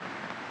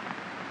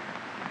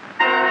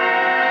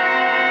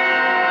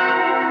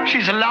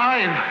she's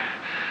alive.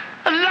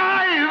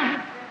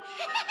 Alive!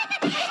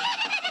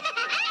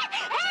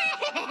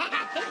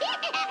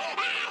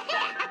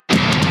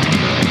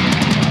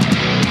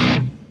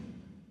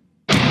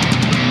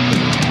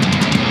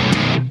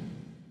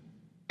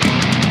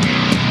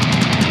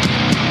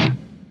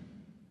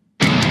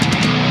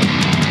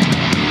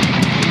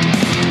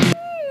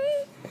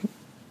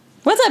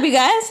 What's up, you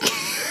guys?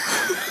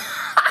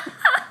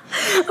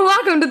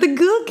 Welcome to the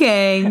Ghoul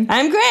Gang.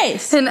 I'm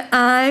Grace. And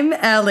I'm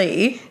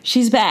Ellie.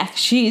 She's back.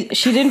 She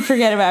didn't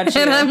forget about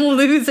you. And I'm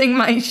losing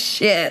my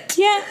shit.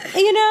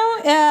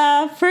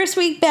 Yeah, first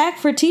week back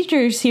for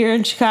teachers here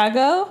in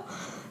Chicago.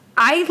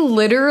 I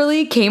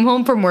literally came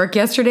home from work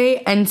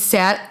yesterday and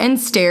sat and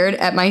stared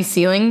at my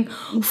ceiling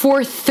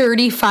for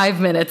 35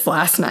 minutes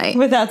last night.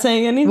 Without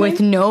saying anything? With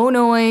no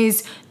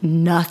noise,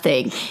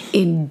 nothing.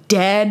 In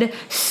dead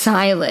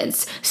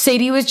silence.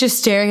 Sadie was just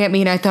staring at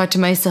me and I thought to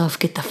myself,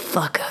 get the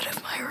fuck out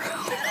of my room.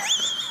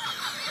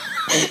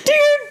 To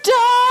your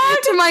dog?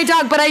 To my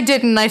dog, but I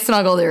didn't. I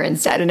snuggled her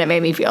instead and it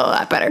made me feel a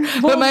lot better.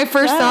 But my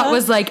first thought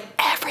was like,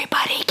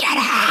 everybody get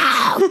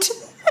out.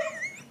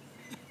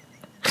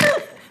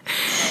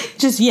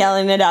 Just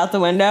yelling it out the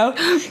window.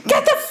 Get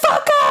the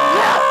fuck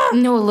out!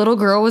 No, a little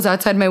girl was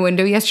outside my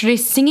window yesterday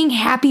singing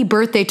happy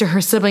birthday to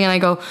her sibling, and I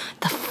go,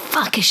 the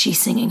fuck is she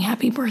singing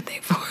happy birthday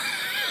for?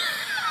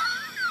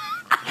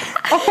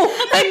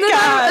 Oh my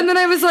God. And then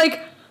I was like,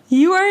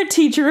 you are a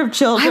teacher of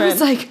children. I was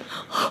like,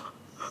 oh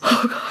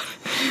God.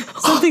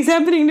 Something's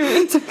happening to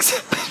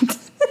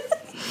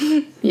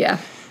me. Yeah,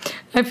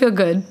 I feel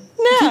good.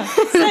 No,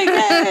 it's like,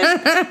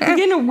 I'm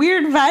getting a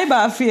weird vibe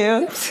off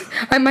you.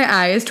 My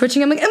eye is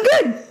twitching. I'm like, I'm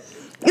good.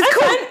 I'm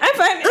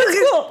fine.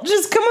 It's cool.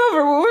 Just come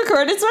over. We'll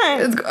record. It's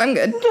fine. I'm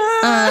good.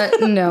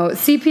 No,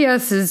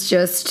 CPS is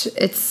just,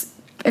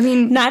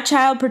 not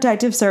Child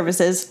Protective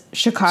Services,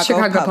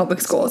 Chicago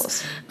Public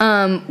Schools.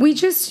 We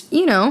just,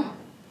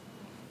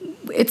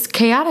 it's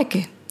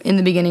chaotic in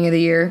the beginning of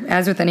the year,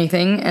 as with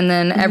anything. And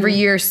then every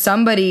year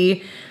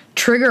somebody,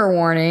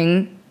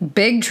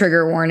 big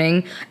trigger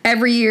warning,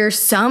 every year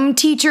some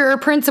teacher or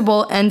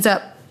principal ends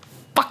up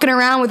fucking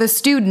around with a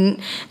student,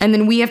 and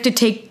then we have to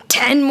take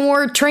 10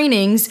 more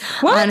trainings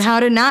on how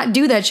to not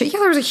do that shit.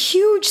 Yeah, there was a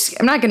huge,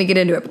 I'm not going to get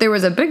into it, but there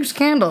was a big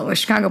scandal with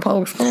Chicago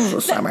Public Schools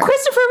this summer.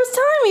 Christopher was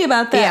telling me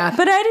about that, yeah.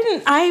 But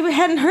I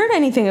hadn't heard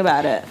anything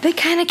about it. They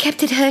kind of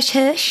kept it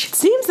hush-hush. It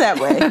seems that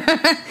way.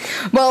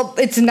 Well,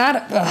 it's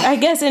not. I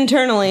guess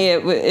internally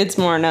it's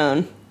more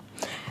known.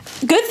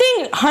 Good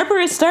thing Harper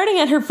is starting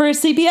at her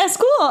first CPS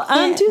school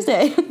on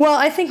Tuesday. Well,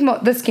 I think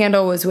the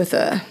scandal was with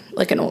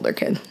an older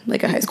kid,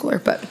 like a high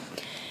schooler, but...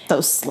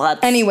 Those sluts.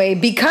 Anyway,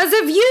 because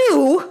of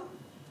you,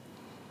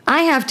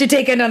 I have to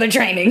take another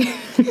training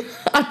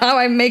on how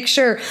I make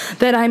sure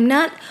that I'm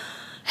not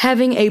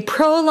having a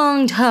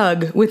prolonged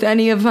hug with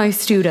any of my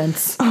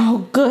students.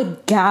 Oh, good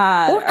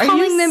God. Or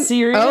calling them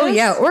serious? Oh,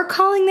 yeah. Or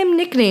calling them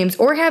nicknames.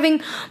 Or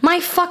having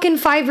my fucking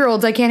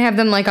 5-year-olds, I can't have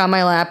them, on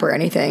my lap or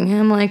anything. And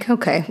I'm like,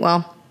 okay,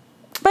 well...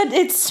 But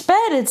it's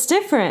sped. It's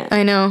different.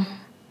 I know.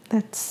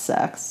 That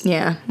sucks.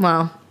 Yeah,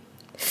 well,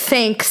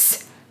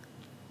 thanks,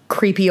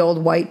 creepy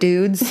old white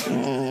dudes.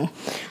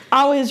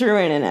 Always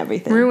ruining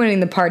everything. Ruining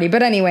the party.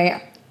 But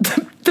anyway,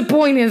 the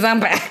point is I'm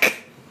back.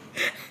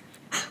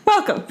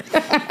 Welcome.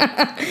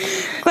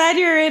 Glad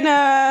you're in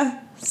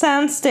a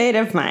sound state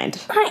of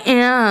mind. I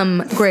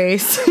am,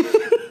 Grace.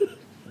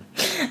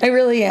 I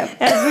really am.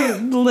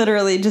 As we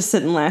literally just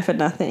sit and laugh at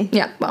nothing.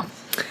 Yeah, well,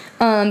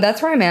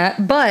 that's where I'm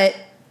at. But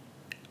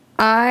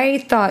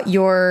I thought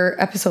your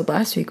episode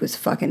last week was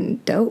fucking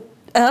dope.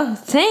 Oh,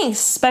 thanks.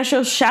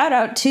 Special shout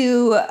out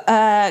to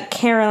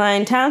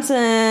Caroline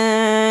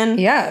Thompson.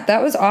 Yeah,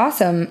 that was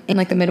awesome. In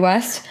the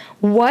Midwest,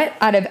 what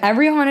out of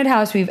every haunted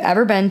house we've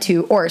ever been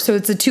to, so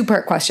it's a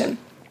 2-part question.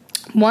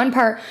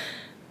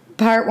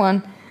 Part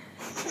one.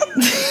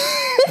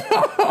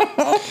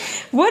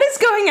 What is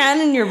going on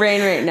in your brain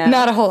right now?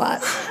 Not a whole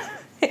lot.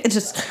 It's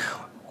just...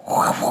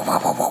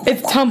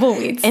 It's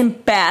tumbleweeds.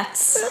 And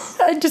bats.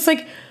 Just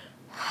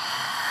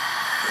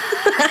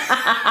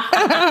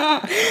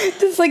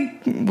just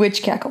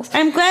witch cackles.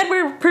 I'm glad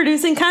we're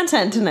producing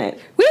content tonight.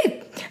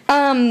 Wait.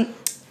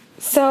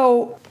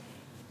 So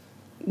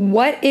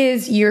what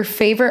is your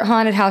favorite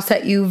haunted house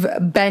that you've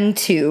been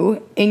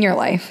to in your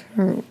life,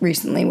 or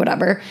recently,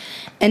 whatever?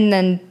 And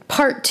then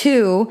part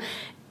 2,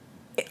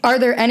 are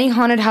there any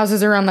haunted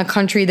houses around the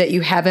country that you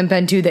haven't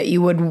been to that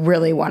you would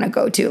really want to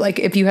go to?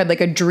 If you had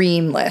a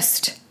dream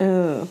list.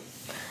 Ooh.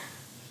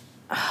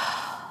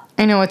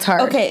 I know it's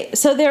hard. Okay,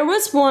 so there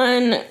was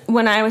one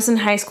when I was in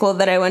high school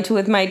that I went to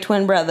with my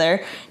twin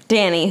brother,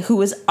 Danny, who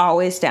was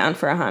always down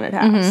for a haunted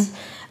house.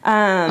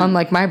 Mm-hmm.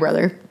 Unlike my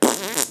brother.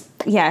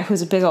 Yeah,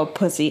 who's a big old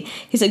pussy.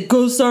 He said,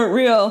 ghosts aren't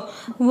real.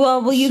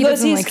 Well, will you go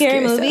see a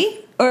scary movie?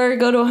 Stuff. Or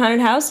go to a haunted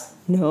house?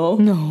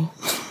 No.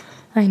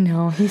 I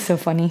know. He's so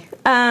funny.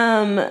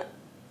 So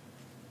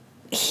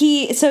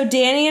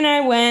Danny and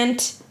I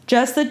went,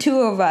 just the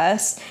two of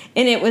us,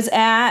 and it was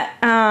at,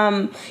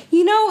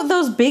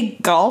 those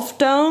big golf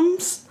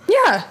domes?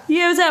 Yeah.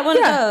 Yeah, it was at one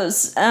of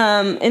those,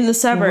 in the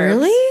suburbs.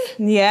 Really?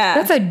 Yeah.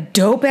 That's a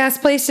dope ass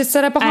place to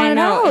set up a I haunted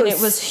know, house. and it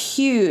was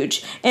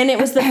huge. And it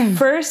was the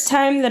first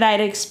time that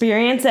I'd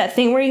experienced that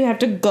thing where you have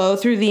to go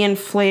through the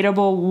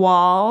inflatable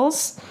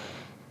walls.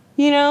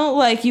 You know,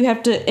 like you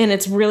have to, and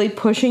it's really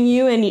pushing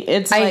you, and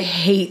it's I like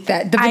hate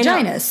that. The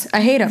vaginas.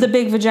 I hate them. the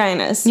big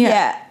vaginas.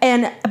 Yeah.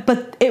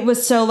 But it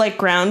was so like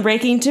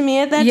groundbreaking to me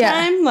at that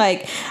time.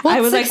 Like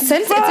I was like, it's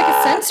like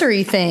a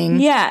sensory thing.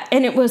 yeah,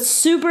 and it was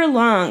super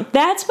long.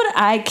 That's what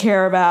I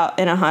care about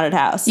in a haunted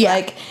house. Yeah.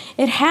 Like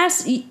it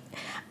has.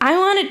 I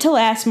want it to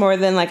last more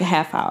than like a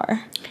half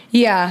hour.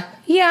 Yeah.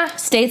 Yeah.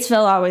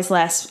 Statesville always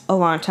lasts a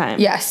long time.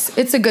 Yes,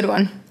 it's a good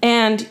one.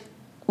 And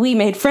we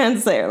made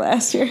friends there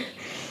last year.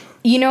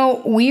 You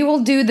know, we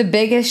will do the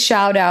biggest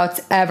shout outs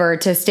ever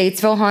to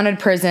Statesville Haunted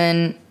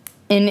Prison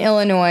in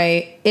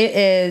Illinois. It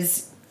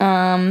is,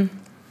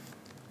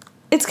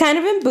 It's kind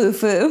of in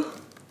Bufu.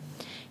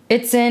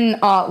 it's in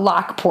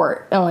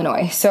Lockport,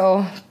 Illinois.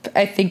 So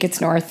I think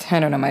it's north. I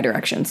don't know my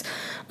directions.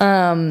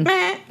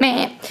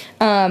 Meh.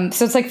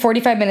 So it's like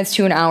 45 minutes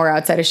to an hour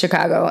outside of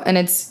Chicago. And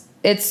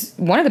it's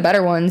one of the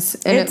better ones.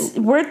 And It's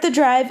worth the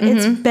drive.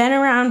 It's been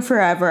around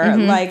forever.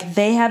 Like,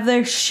 they have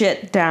their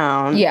shit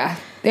down. yeah,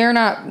 they're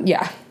not,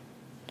 yeah.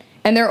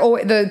 And they're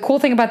always, the cool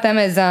thing about them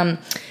is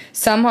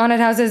some haunted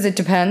houses, it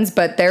depends,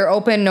 but they're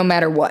open no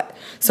matter what.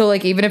 So,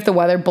 like, even if the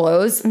weather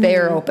blows, they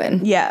are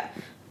open. Yeah.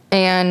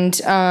 And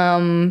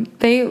do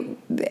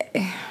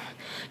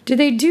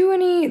they do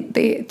any,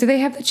 do they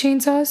have the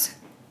chainsaws?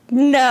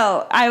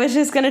 No, I was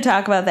just going to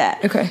talk about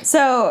that. Okay.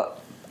 So,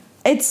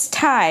 it's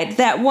tied.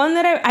 That one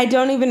that I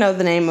don't even know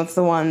the name of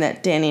the one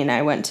that Danny and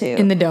I went to.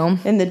 In the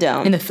Dome? In the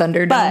Dome. In the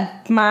Thunderdome?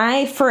 But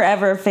my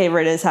forever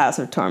favorite is House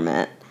of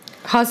Torment.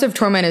 House of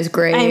Torment is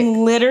great.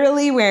 I'm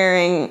literally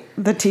wearing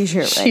the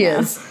t-shirt right She now.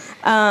 is.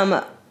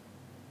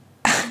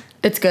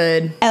 It's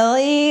good.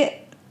 Ellie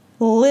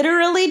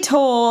literally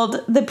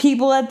told the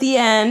people at the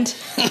end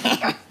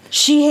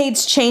she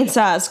hates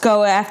chainsaws,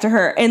 go after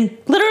her. And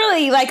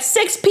literally like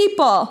 6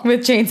 people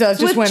With chainsaws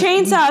just went.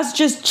 chainsaws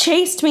just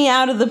chased me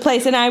out of the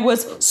place, and I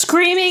was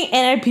screaming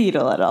and I peed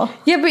a little.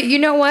 Yeah, but you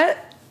know what?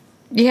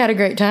 You had a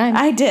great time.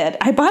 I did.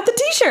 I bought the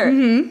t-shirt.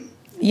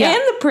 Yeah.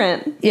 And the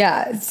print.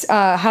 Yeah,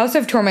 House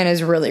of Torment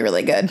is really,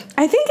 really good.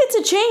 I think it's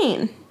a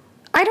chain.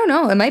 I don't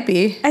know. It might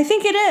be. I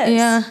think it is.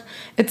 Yeah,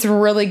 it's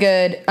really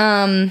good.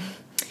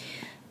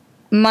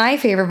 My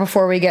favorite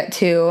before we get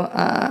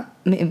to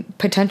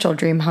potential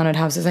dream haunted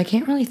houses, I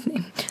can't really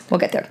think. We'll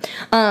get there.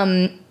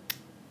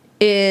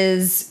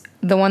 Is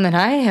the one that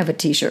I have a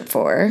t-shirt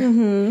for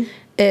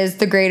is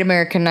The Great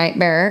American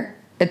Nightmare.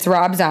 It's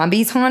Rob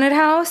Zombie's haunted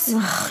house.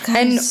 Oh, God,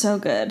 And it's so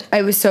good.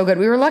 it was so good.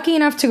 We were lucky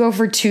enough to go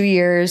for 2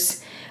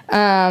 years.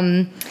 Tell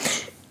them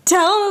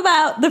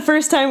about the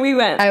first time we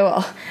went. I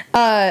will.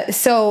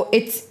 So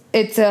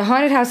it's a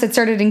haunted house that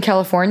started in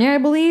California, I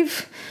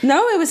believe.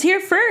 No, it was here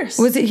first.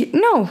 Was it?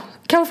 No,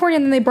 California,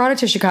 and then they brought it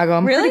to Chicago.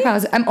 I'm Really? pretty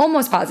positive. I'm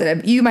almost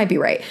positive. You might be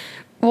right.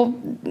 Well,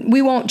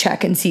 we won't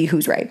check and see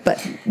who's right,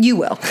 but you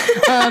will.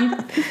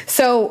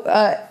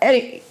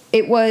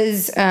 It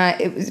was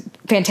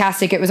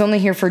fantastic. It was only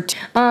here for.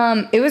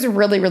 It was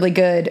really, really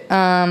good.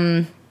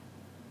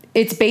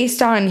 It's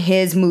based on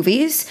his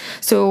movies.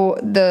 So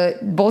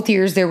both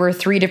years there were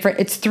 3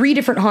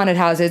 different haunted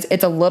houses.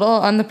 It's a little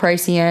on the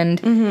pricey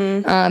end,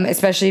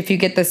 especially if you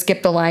get the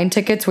skip the line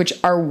tickets, which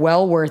are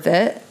well worth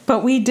it.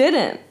 But we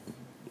didn't.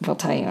 I'll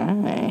tell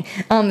you.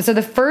 So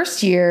the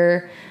first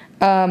year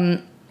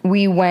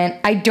we went,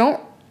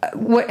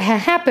 what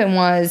happened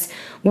was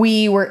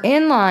we were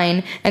in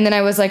line, and then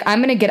I was like, I'm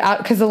going to get out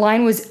because the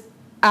line was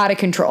out of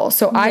control.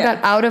 So I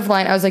got out of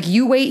line. I was like,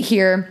 you wait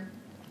here.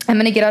 I'm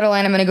going to get out of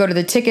line. I'm going to go to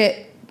the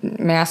ticket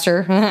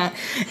master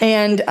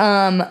and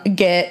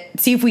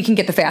see if we can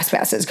get the fast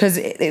passes. Because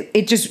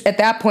it just, at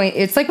that point,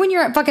 it's like when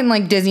you're at fucking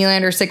like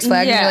Disneyland or Six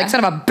Flags and you're like,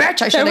 son of a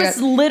bitch, I should have There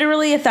was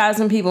literally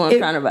 1,000 people in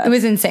front of us. It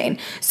was insane.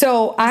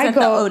 So I at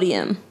go. the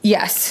Odeum.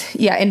 Yes.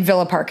 Yeah, in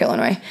Villa Park,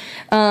 Illinois.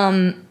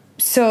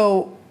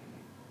 So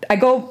I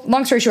go,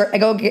 long story short, I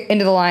go get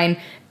into the line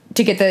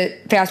to get the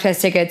fast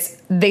pass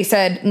tickets. They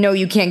said, no,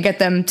 you can't get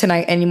them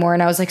tonight anymore.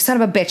 And I was like, son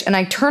of a bitch. And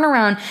I turn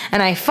around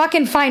and I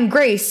fucking find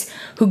Grace,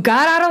 who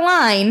got out of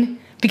line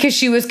because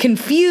she was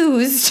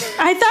confused.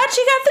 I thought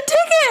she got the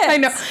ticket. I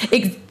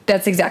know.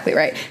 That's exactly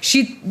right.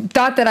 She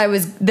thought that I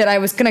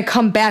was going to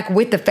come back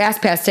with the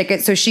fast pass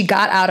ticket. So she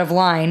got out of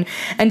line.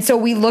 And so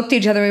we looked at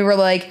each other and we were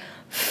like,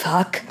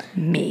 fuck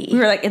me. We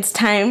were like, it's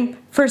time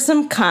for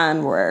some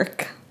con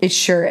work. It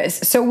sure is.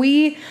 So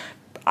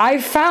I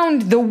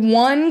found the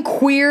one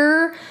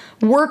queer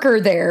worker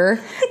there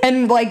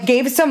and like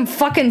gave some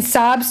fucking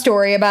sob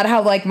story about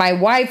how like my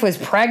wife was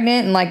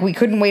pregnant and like we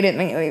couldn't wait.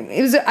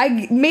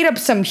 I made up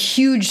some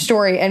huge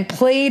story and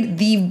played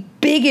the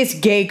biggest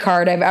gay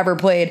card I've ever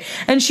played.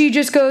 And she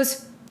just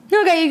goes,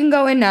 okay, you can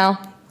go in now.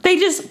 They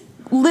just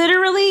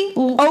literally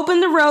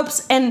opened the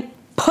ropes and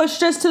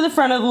pushed us to the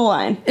front of the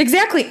line.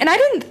 Exactly. And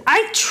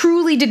I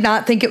truly did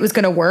not think it was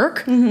going to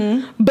work,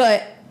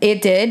 but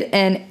it did.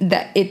 And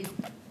it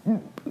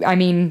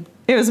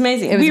was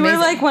amazing. We were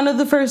like one of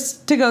the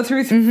first to go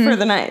through for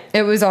the night.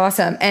 It was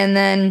awesome. And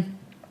then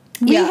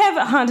We Yeah. have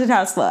a haunted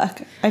house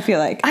luck, I feel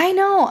like. I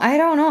know. I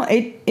don't know.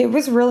 It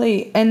was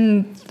really,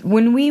 and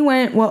when we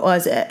went, what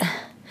was it?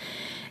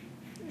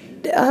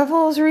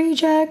 Devil's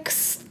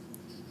Rejects,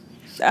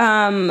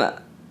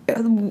 Lords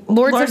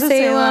Lords of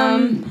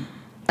Salem,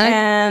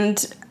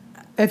 and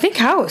I think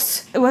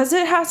House. was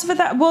it House of a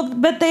Thousand? Well,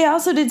 but they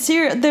also did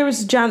there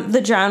was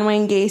the John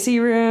Wayne Gacy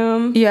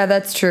room. Yeah,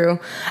 that's true.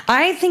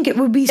 I think it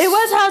would be. It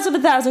was House of a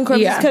Thousand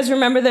Corpses Yeah. because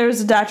remember there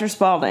was a Dr.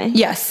 Spaulding.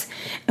 Yes,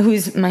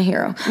 who's my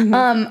hero.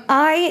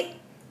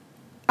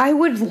 I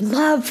would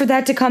love for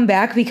that to come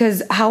back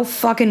because how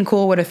fucking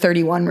cool would a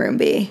 31 room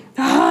be?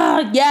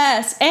 Ah,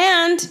 yes,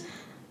 and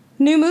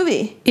new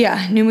movie.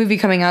 Yeah, new movie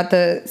coming out,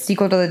 the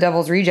sequel to The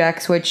Devil's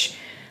Rejects, which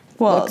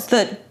Well, looks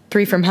the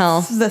Three from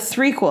Hell.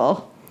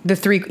 threequel The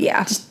three,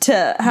 yeah.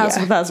 to House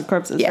Yeah. of a Thousand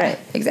Corpses. Yeah, Right.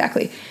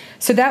 exactly.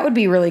 So that would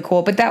be really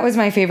cool. But that was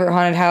my favorite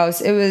haunted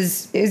house. It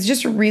was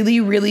just really,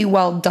 really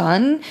well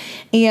done.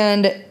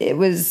 And it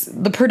was,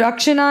 the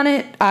production on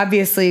it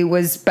obviously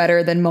was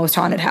better than most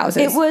haunted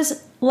houses. It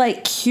was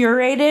like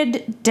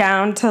curated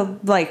down to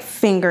like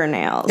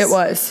fingernails. It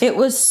was. It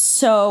was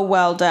so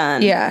well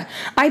done. Yeah.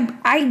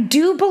 I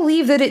do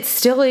believe that it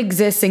still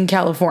exists in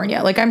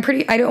California. Like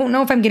I don't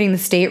know if I'm getting the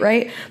state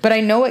right, but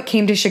I know it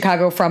came to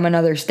Chicago from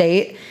another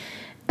state.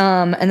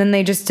 And then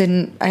they just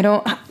didn't, I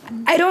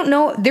don't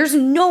know. There's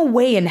no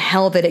way in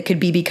hell that it could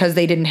be because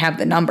they didn't have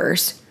the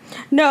numbers.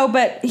 No,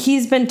 but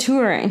he's been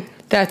touring.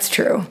 That's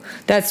true.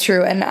 That's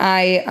true. And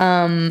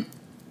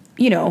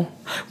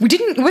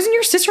wasn't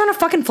your sister on a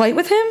fucking flight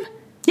with him?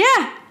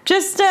 Yeah,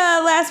 just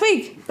last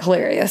week.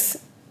 Hilarious.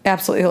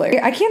 Absolutely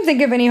hilarious. I can't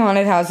think of any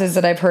haunted houses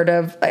that I've heard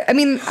of. I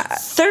mean,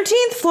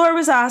 13th Floor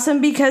was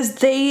awesome because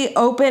they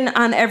open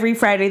on every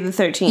Friday the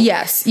 13th.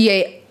 yes.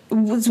 Yeah.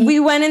 We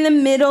went in the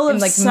middle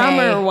of like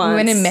summer May. once. We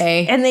went in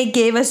May. And they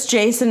gave us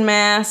Jason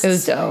masks. It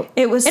was dope.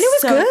 It was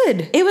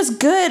good. It was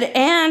good.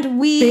 And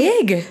we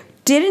Big.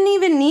 didn't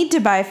even need to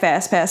buy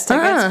Fast Pass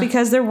tickets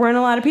because there weren't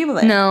a lot of people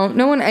there. No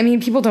one, I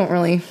mean, people don't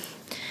really.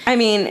 I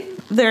mean,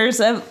 there's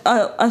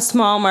a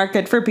small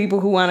market for people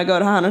who want to go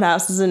to haunted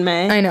houses in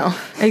May. I know.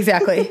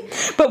 Exactly.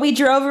 But we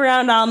drove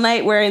around all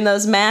night wearing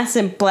those masks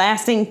and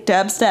blasting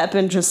dubstep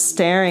and just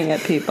staring at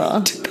people.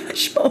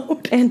 Depeche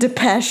Mode. And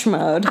Depeche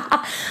Mode.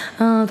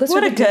 Those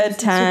What were a the good days. Those were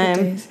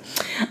the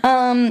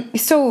time.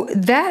 days. So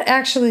that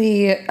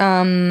actually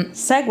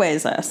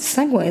Segues us.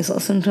 segues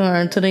us into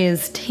our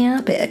today's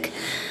topic.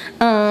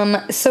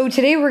 So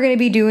today we're going to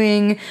be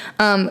doing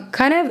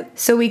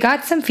so we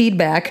got some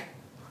feedback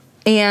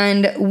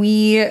and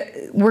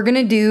we're going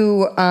to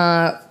do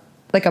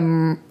like a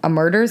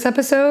murders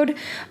episode,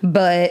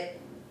 but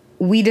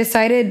we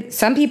decided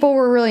some people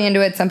were really into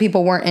it, some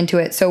people weren't into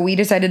it. So we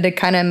decided to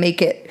kind of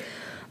make it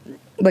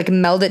like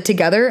meld it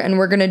together, and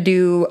we're going to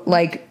do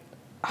like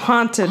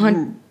Haunted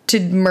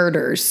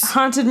murders.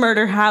 haunted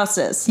murder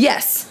houses.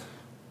 Yes.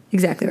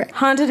 Exactly right.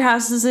 Haunted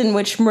houses in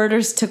which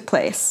murders took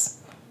place.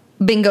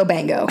 Bingo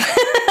bango.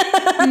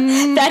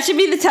 That should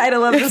be the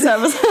title of this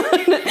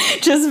episode.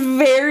 Just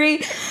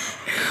very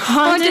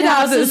haunted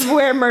houses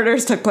where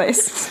murders took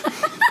place.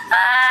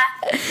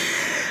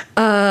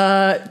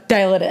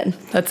 Dial it in.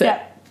 That's it.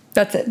 Yep.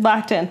 That's it.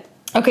 Locked in.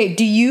 Okay,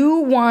 do you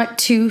want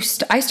to...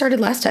 I started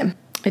last time.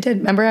 I did.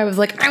 Remember, I was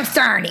like, I'm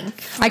starting.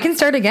 I can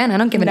start again. I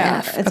don't give an No,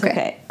 F. it's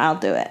okay. I'll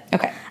do it.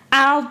 Okay.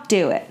 I'll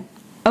do it.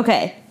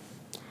 Okay.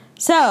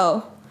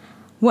 So,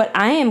 what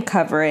I am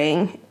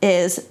covering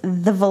is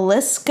the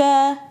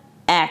Villisca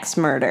Axe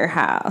Murder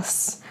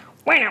House.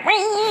 We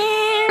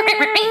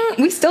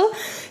still...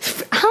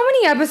 How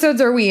many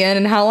episodes are we in,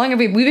 and how long have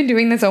we've been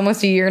doing this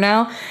almost a year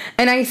now,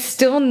 and I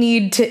still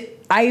need to...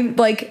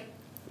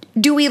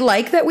 Do we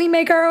like that we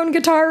make our own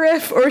guitar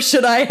riff, or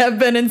should I have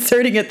been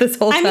inserting it this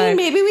whole time? I mean,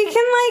 maybe we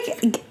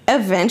can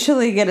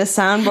eventually get a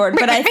soundboard,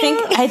 but I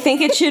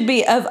think it should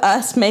be of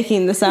us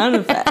making the sound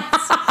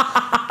effects.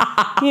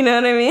 You know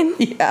what I mean?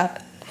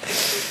 Yeah.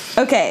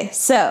 Okay,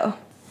 so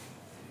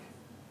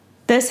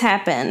this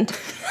happened.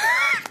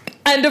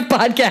 End of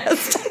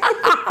podcast.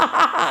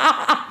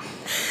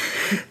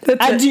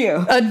 That's it.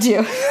 Adieu.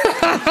 Adieu.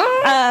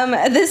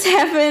 This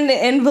happened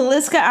in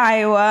Villisca,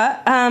 Iowa,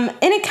 and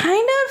it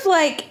kind of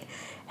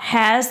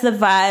has the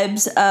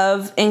vibes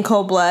of In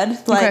Cold Blood,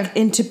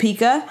 in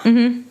Topeka,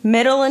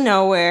 middle of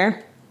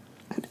nowhere.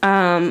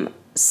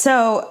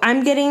 So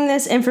I'm getting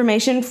this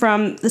information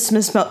from the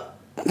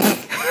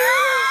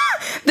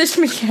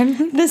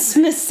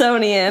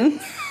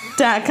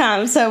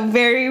Smithsonian.com, so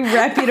very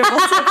reputable.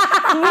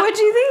 What'd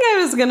you think I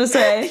was gonna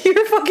say?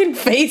 Your fucking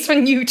face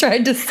when you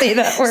tried to say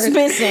that word.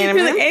 Smithsonian.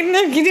 You're like, I'm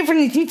not getting from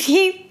the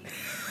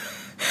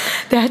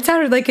That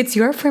sounded like it's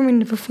your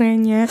formidable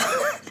friend, yeah.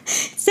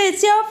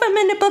 It's your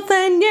formidable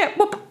friend, yeah.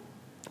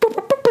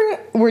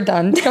 We're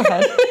done. Go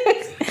ahead.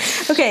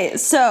 Okay,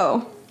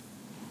 so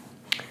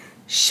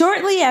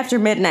shortly after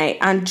midnight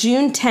on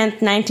June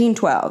 10th,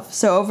 1912,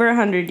 so over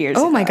 100 years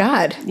ago. Oh my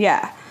God.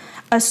 Yeah.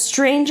 A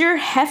stranger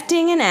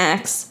hefting an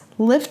axe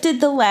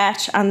lifted the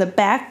latch on the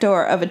back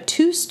door of a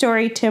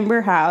 2-story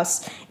timber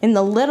house in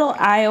the little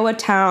Iowa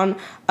town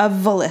of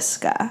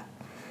Villisca.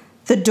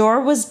 The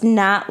door was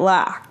not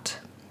locked.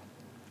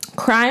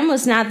 Crime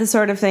was not the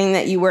sort of thing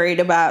that you worried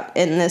about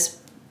in this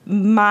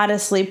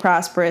modestly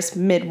prosperous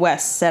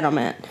Midwest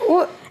settlement.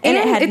 Well, And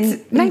it had-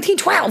 it's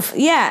 1912.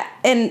 Yeah,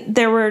 and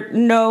there were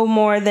no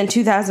more than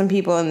 2,000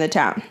 people in the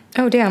town.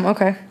 Oh, damn.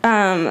 Okay.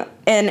 And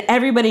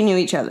everybody knew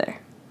each other.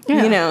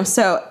 Yeah. You know,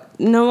 so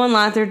no one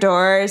locked their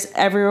doors.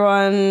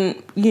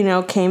 Everyone, you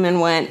know, came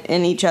and went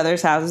in each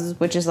other's houses,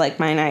 which is like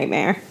my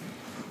nightmare.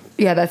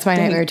 Yeah, that's my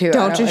nightmare too. I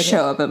Don't just like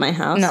show up at my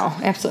house. it. No,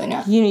 absolutely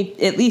not. You need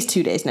at least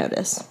 2 days'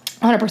 notice.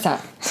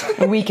 100%.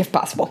 A week if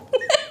possible.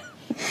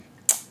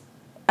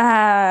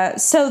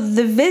 So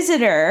the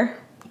visitor,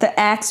 the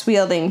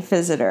axe-wielding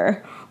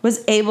visitor,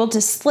 was able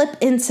to slip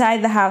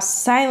inside the house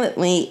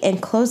silently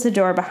and close the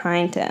door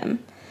behind him.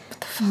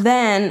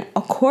 Then,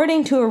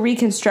 according to a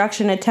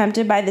reconstruction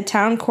attempted by the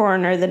town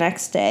coroner the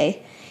next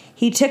day,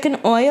 he took an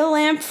oil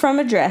lamp from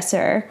a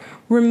dresser,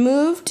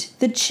 removed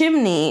the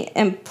chimney,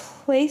 and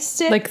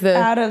placed it Like the-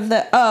 out of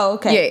the... Oh,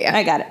 okay. Yeah.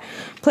 I got it.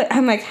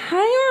 I'm like, how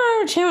do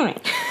you remember a chimney?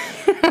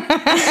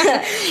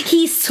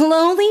 He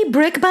slowly,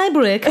 brick by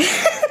brick.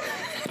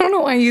 I don't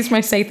know why I used my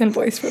Sathan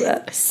voice for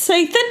that.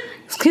 Sathan?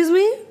 Excuse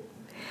me?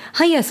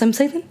 Hi, yes, I'm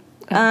Sathan.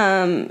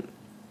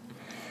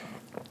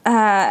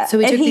 So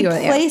we And took he the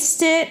oil.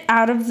 placed it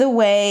out of the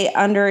way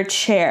under a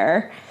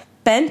chair,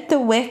 bent the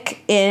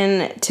wick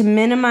in to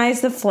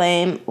minimize the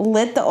flame,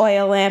 lit the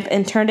oil lamp,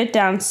 and turned it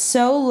down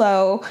so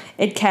low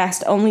it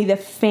cast only the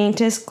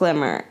faintest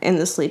glimmer in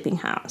the sleeping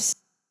house.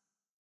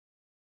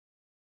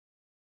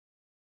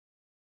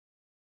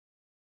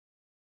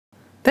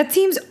 That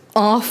seems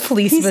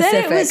awfully He specific.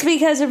 said it was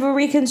because of a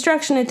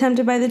reconstruction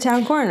attempted by the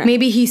town coroner.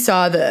 Maybe he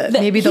saw the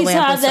lamp he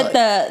saw was that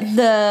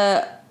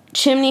the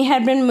chimney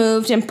had been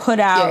moved and put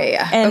out,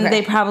 Yeah. and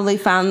Okay. they probably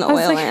found the I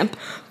was oil like, lamp.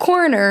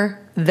 Coroner,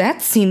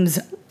 that seems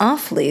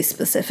awfully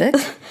specific.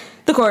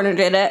 The coroner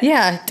did it.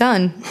 Yeah,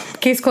 done.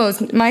 Case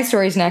closed. My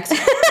story's next.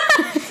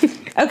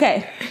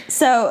 Okay,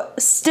 so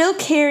still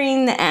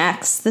carrying the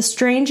axe, the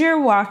stranger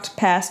walked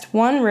past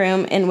one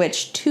room in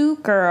which two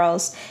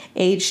girls,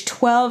 aged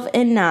 12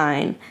 and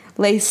 9,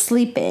 lay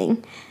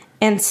sleeping,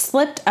 and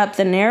slipped up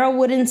the narrow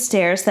wooden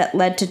stairs that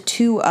led to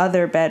two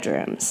other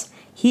bedrooms.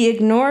 He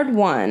ignored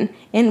one,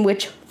 in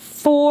which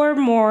 4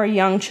 more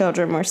young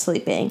children were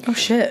sleeping. Oh,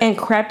 shit. And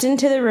crept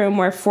into the room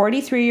where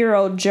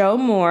 43-year-old Joe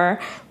Moore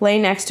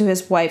lay next to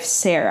his wife,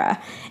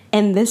 Sarah.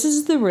 And this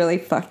is the really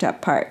fucked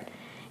up part.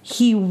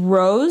 He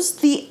rose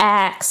the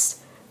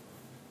axe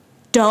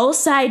dull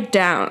side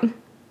down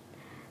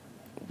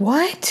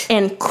What?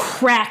 and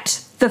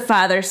cracked the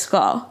father's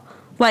skull.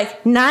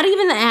 Like, not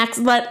even the axe,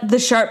 but the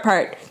sharp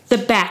part, the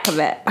back of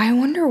it. I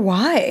wonder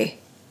why.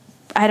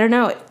 I don't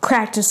know, it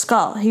cracked his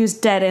skull. He was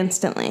dead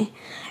instantly.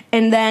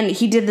 And then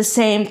he did the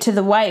same to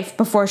the wife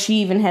before she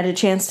even had a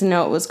chance to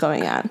know what was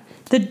going on.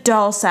 The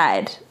dull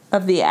side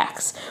of the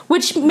axe,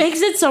 which makes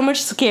it so much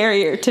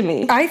scarier to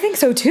me. I think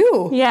so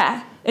too.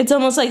 Yeah. It's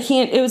almost like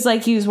it was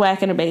like he was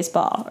whacking a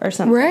baseball or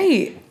something.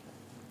 Right.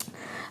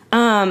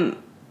 And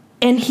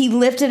he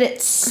lifted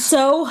it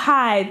so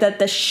high that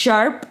the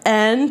sharp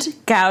end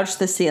gouged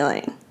the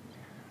ceiling.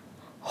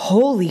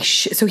 Holy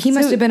shit. So he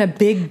must have been a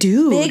big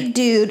dude. Big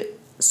dude,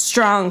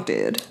 strong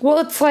dude. Well,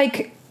 it's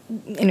like.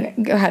 Anyway,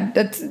 go ahead.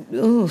 That's.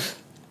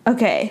 Oof.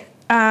 Okay.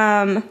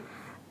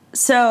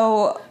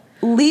 So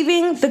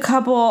leaving the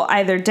couple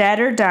either dead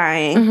or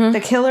dying,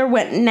 the killer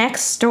went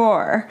next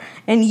door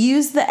and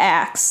used the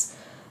axe.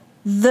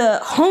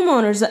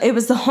 It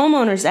was the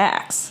homeowner's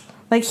axe.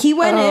 Like, he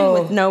went in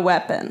with no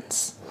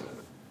weapons.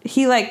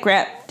 He, like,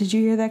 grabbed... Did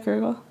you hear that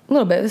gurgle? A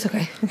little bit. It's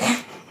okay.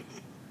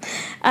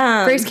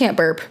 Grace can't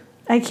burp.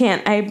 I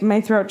can't. My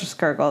throat just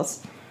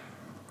gurgles.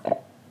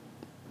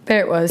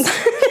 There it was.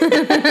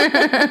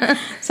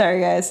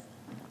 Sorry, guys.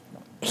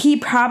 He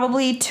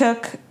probably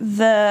took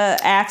the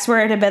axe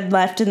where it had been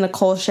left in the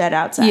coal shed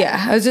outside.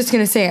 Yeah, I was just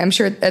going to say, I'm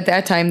sure at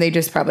that time they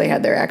just probably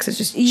had their axes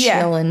just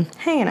chilling.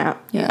 Hanging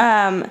out.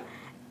 Yeah.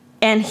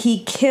 And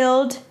he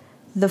killed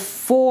the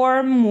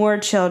 4 more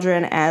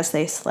children as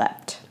they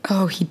slept.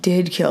 Oh, he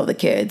did kill the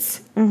kids.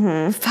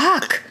 Mm-hmm.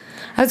 Fuck.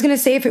 I was going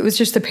to say if it was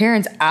just the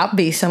parents,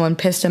 obviously someone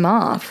pissed him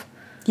off.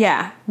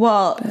 Yeah.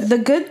 Well, the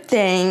good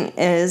thing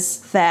is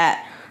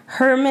that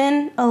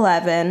Herman,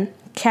 11,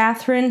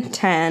 Catherine,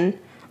 10,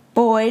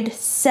 Boyd,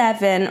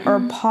 7, or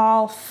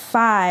Paul,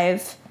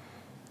 5,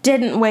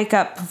 didn't wake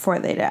up before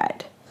they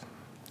died.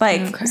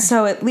 Like,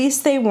 so at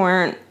least they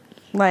weren't,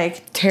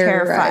 like,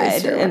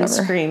 Terrorized terrified or and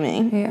whatever.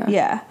 screaming.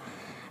 Yeah.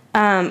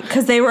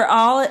 Because they were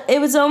all, it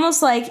was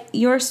almost like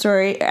your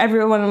story,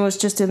 everyone was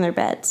just in their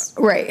beds.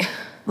 Right.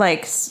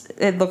 Like,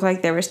 it looked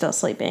like they were still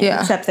sleeping.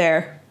 Yeah. Except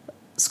their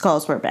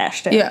skulls were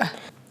bashed in. Yeah.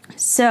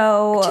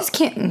 So. Just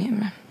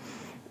can't.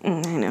 I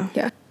know.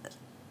 Yeah.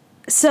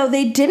 So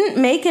they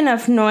didn't make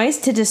enough noise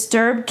to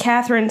disturb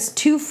Catherine's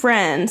 2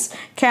 friends.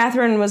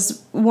 Catherine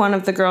was one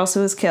of the girls who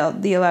was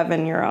killed, the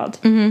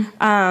 11-year-old.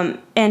 Mm-hmm.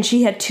 And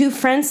she had 2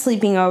 friends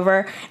sleeping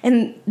over,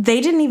 and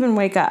they didn't even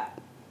wake up.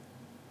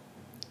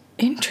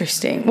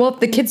 Interesting. Well,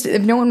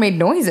 if no one made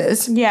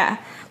noises. Yeah.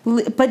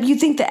 But you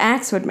think the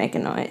axe would make a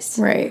noise.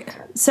 Right.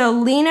 So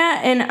Lena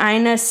and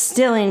Ina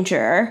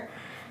Stillinger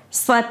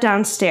slept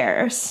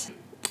downstairs.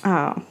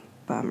 Oh,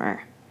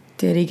 bummer.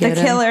 Did he get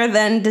The him? killer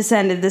then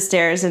descended the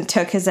stairs and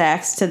took his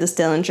axe to the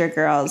Stillinger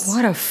girls.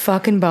 What a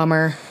fucking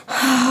bummer.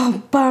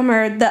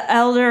 Bummer. The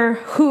elder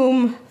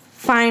whom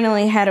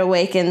finally had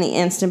awakened the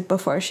instant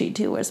before she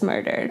too was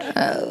murdered.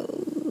 Oh.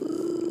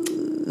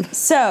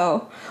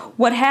 So,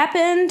 what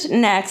happened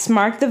next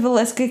marked the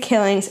Villisca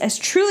killings as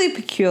truly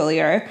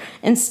peculiar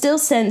and still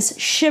sends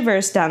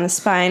shivers down the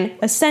spine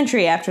a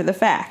century after the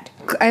fact.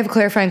 I have a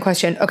clarifying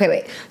question. Okay,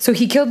 wait. So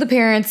he killed the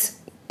parents,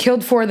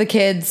 killed 4 of the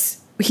kids.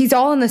 He's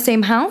all in the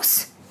same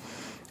house?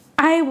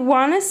 I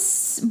want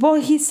to... Well,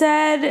 he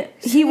said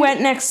he went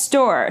next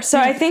door. So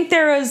I think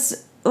there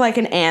was like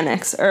an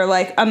annex or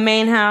like a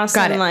main house.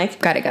 Got and it. Like,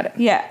 Got it.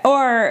 Yeah.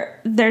 Or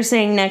they're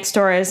saying next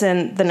door is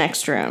in the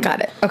next room.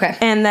 Got it. Okay.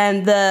 And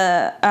then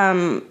the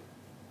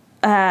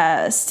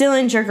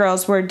Stillinger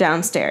girls were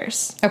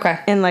downstairs. Okay.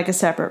 In like a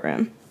separate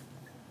room.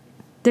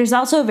 There's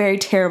also a very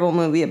terrible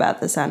movie about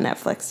this on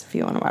Netflix if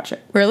you want to watch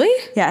it. Really?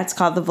 Yeah, it's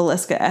called The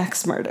Villisca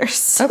Axe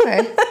Murders.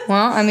 Okay.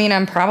 Well, I mean,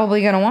 I'm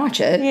probably going to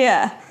watch it.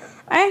 Yeah.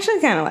 I actually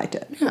kind of liked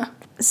it. Yeah.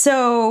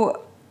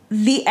 So,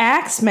 the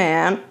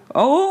Axeman,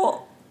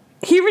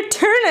 he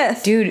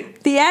returneth.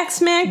 Dude. The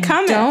Axeman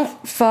cometh.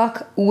 Don't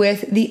fuck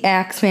with the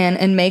Axeman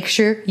and make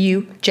sure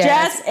you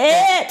Jazz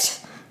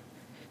it.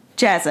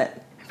 Jazz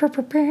it.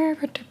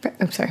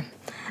 I'm sorry.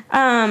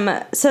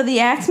 So the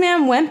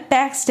Axeman went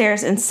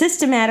backstairs and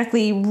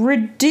systematically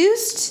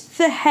reduced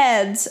the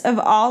heads of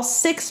all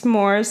 6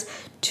 Moors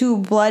to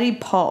bloody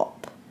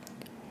pulp.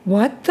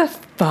 What the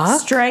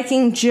fuck?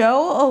 Striking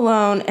Joe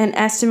alone an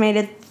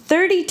estimated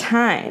 30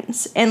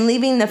 times and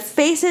leaving the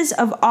faces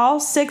of all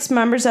 6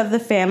 members of the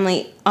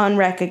family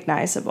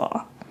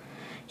unrecognizable.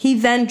 He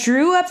then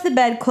drew up the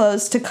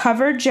bedclothes to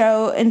cover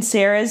Joe and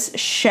Sarah's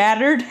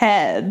shattered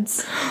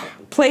heads.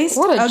 Placed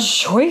What a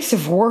choice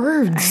of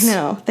words. I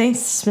know. Thanks,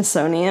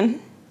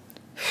 Smithsonian.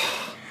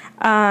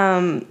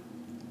 And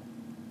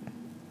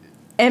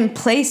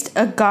placed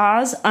a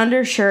gauze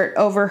undershirt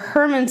over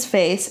Herman's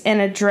face and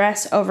a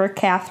dress over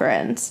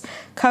Catherine's.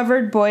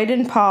 Covered Boyd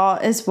and Paul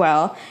as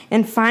well.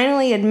 And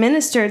finally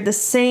administered the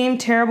same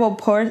terrible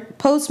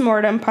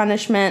post-mortem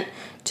punishment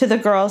to the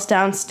girls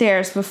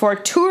downstairs before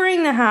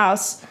touring the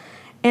house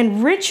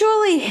and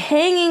ritually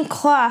hanging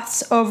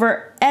cloths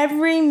over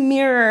every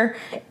mirror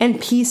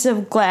and piece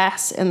of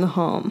glass in the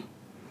home.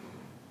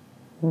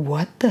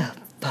 What the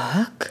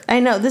fuck? I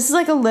know, this is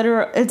like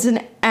it's an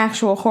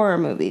actual horror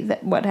movie,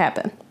 that what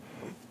happened.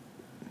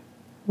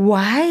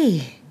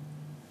 Why?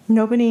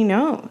 Nobody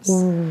knows.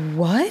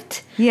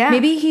 What? Yeah.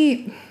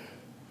 Maybe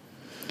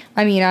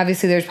I mean,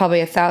 obviously there's probably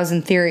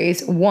 1,000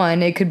 theories.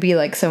 1, it could be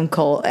like some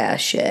cult ass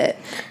shit.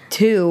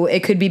 2,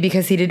 it could be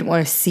because he didn't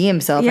want to see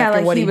himself after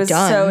like what he he'd was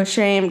done. so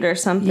ashamed or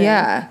something.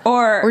 Yeah.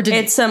 Or did-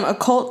 it's some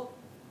occult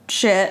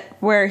shit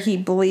where he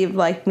believed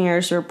like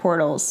mirrors or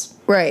portals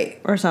Right.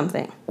 or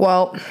something.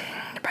 Well,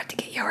 you're about to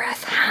get your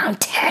ass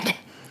haunted.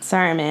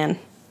 Sorry, man.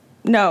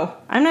 No,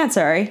 I'm not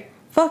sorry.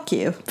 Fuck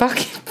you. Fuck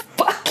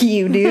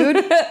you,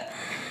 dude.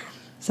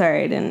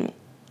 Sorry, I didn't.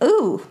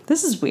 Ooh,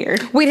 this is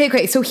weird. Wait,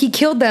 okay, so he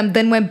killed them,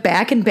 then went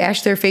back and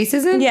bashed their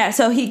faces in? Yeah,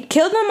 so he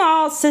killed them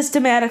all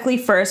systematically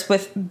first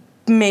with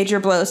major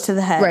blows to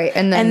the head. Right,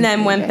 and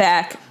then- went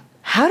back.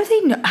 How do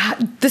they know?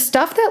 The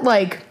stuff that,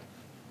 like,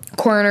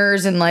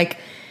 coroners and, like,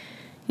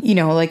 you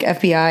know, like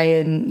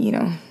FBI and, you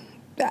know,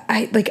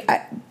 I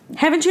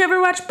Haven't you ever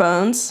watched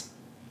Bones?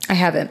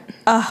 haven't.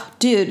 Oh,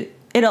 dude,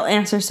 it'll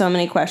answer so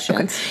many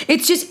questions.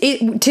 It's just,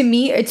 to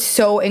me, it's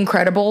so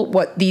incredible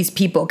what these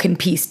people can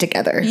piece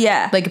together.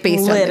 Yeah, Like,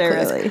 based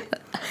literally.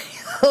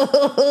 on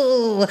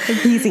the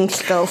clues. Piecing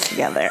skulls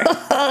together.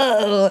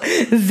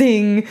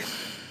 Zing.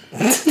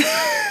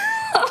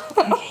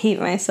 I hate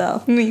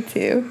myself. Me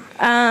too.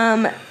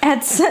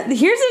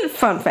 Here's a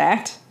fun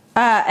fact.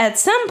 At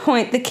some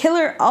point, the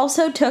killer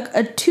also took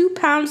a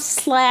 2-pound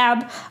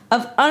slab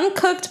of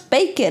uncooked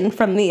bacon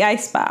from the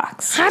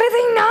icebox, How do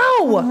they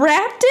know?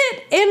 wrapped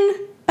it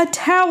in a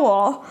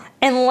towel,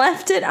 and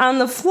left it on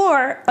the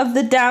floor of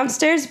the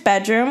downstairs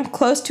bedroom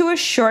close to a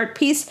short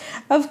piece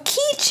of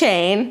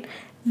keychain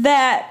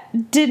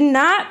that did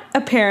not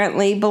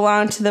apparently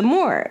belong to the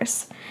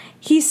Moors.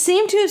 He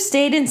seemed to have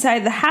stayed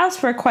inside the house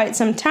for quite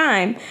some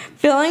time,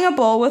 filling a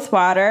bowl with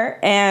water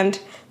and,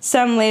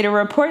 some later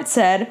reports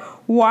said,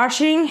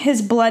 washing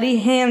his bloody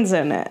hands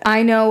in it.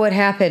 I know what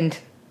happened.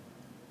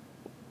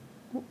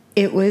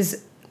 It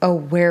was a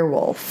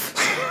werewolf.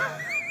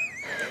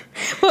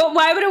 But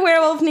why would a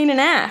werewolf need an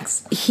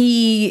axe?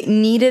 He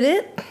needed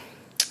it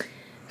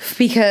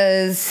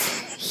because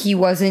he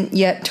wasn't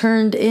yet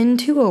turned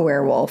into a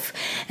werewolf.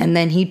 And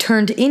then he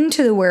turned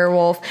into the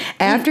werewolf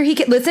after he...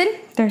 Listen.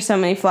 There's so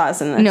many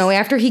flaws in this. No,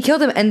 after he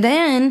killed him. And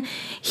then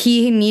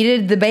he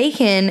needed the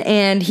bacon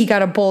and he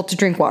got a bowl to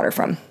drink water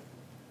from.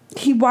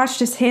 He washed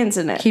his hands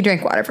in it. He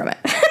drank water from it.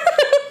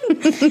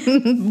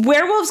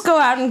 Werewolves go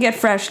out and get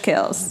fresh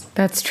kills.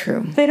 That's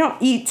true. They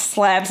don't eat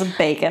slabs of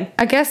bacon.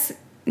 I guess,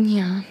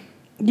 yeah.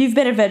 You've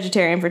been a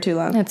vegetarian for too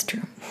long. That's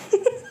true.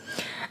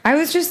 I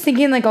was just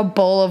thinking like a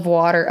bowl of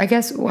water. I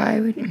guess why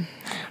would...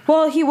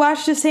 Well, he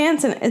washed his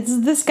hands, and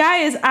this guy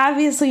is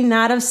obviously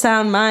not of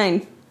sound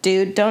mind.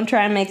 Dude, don't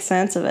try and make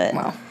sense of it.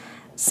 Wow.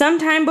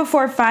 Sometime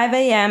before 5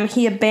 a.m.,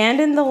 he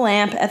abandoned the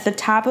lamp at the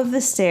top of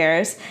the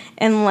stairs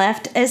and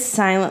left as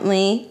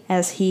silently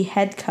as he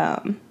had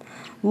come,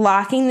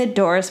 locking the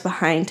doors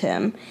behind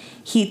him.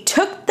 He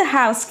took the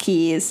house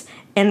keys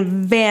and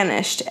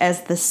vanished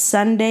as the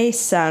Sunday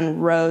sun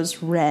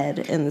rose red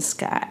in the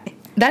sky.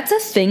 That's a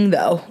thing,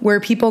 though, where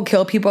people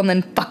kill people and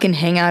then fucking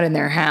hang out in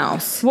their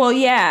house. Well,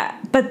 yeah,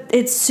 but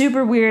it's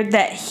super weird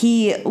that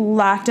he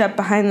locked up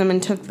behind them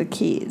and took the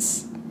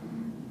keys.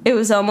 It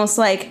was almost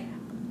like,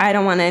 I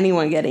don't want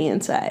anyone getting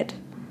inside.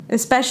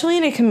 Especially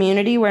in a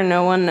community where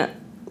no one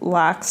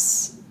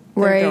locks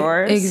their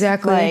doors.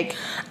 Exactly. Like,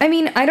 I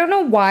mean, I don't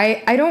know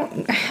why.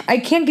 I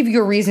can't give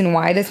you a reason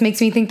why this makes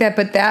me think that,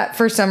 but that,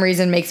 for some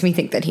reason, makes me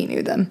think that he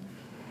knew them.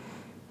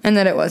 And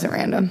that it wasn't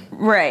random.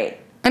 right.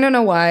 I don't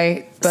know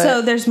why, but...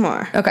 So there's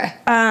more. Okay.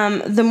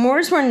 The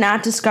Moores were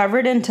not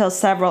discovered until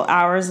several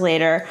hours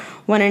later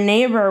when a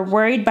neighbor,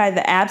 worried by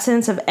the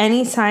absence of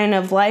any sign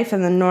of life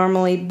in the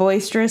normally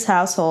boisterous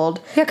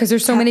household. Yeah, because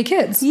there's so many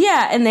kids.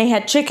 Yeah, and they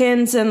had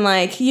chickens and,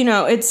 like, you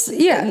know, it's...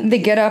 Yeah, they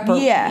get up or,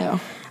 Yeah.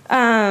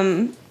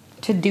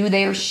 to do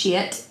their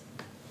shit.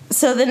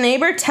 So the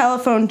neighbor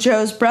telephoned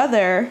Joe's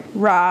brother,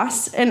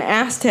 Ross, and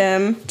asked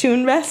him to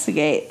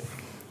investigate.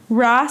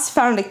 Ross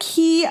found a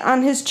key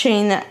on his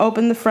chain that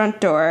opened the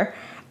front door,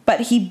 but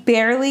he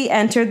barely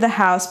entered the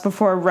house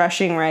before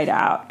rushing right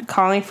out,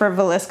 calling for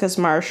Villisca's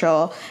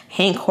marshal,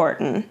 Hank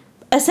Horton.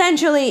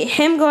 Essentially,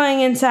 him going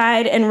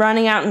inside and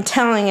running out and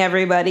telling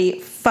everybody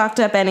fucked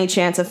up any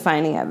chance of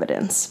finding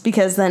evidence,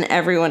 because then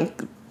everyone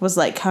was,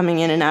 like, coming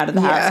in and out of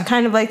the house.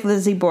 Kind of like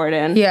Lizzie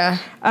Borden. Yeah.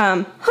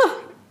 With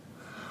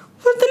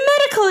the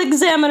medical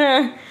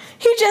examiner,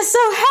 he just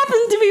so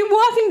happened to be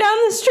walking down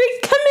the street.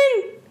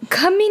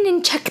 Come in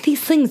and check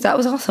these things. That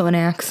was also an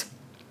axe.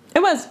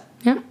 It was.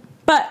 Yeah.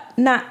 But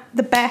not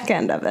the back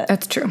end of it.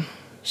 That's true.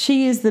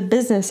 She used the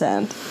business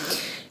end.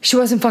 She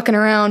wasn't fucking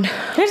around.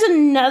 There's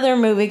another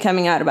movie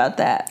coming out about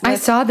that. I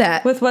saw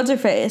that. With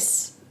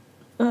what's-her-face?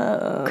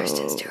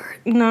 Kristen Stewart.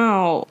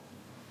 No.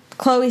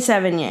 Chloe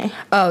Sevigny.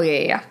 Oh,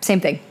 yeah.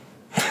 Same thing.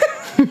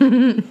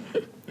 I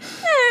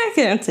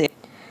can't see it.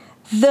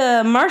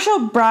 The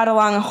marshal brought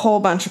along a whole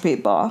bunch of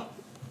people.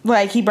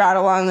 Like, he brought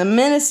along the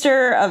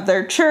minister of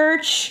their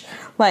church,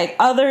 like,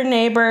 other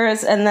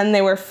neighbors, and then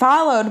they were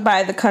followed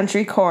by the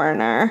country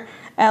coroner,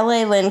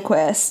 L.A.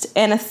 Lindquist,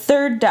 and a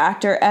third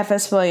doctor,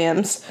 F.S.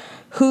 Williams,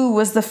 who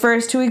was the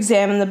first to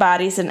examine the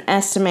bodies and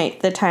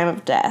estimate the time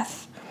of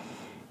death.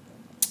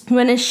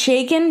 When a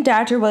shaken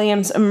Dr.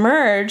 Williams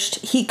emerged,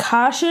 he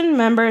cautioned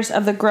members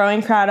of the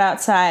growing crowd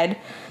outside,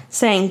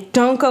 saying,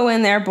 "Don't go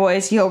in there,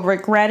 boys. You'll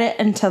regret it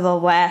until the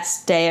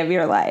last day of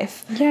your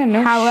life." Yeah,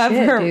 no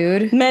However, shit,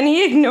 dude.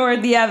 many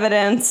ignored the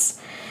evidence,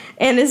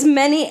 and as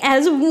many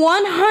as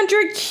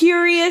 100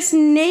 curious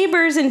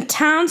neighbors and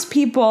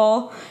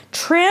townspeople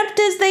tramped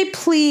as they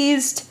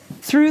pleased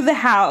through the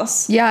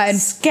house. Yeah, and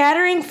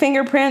scattering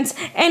fingerprints,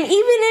 and even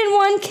in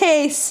one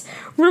case,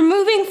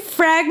 removing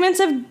fragments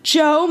of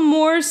Joe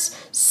Moore's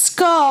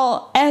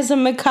skull as a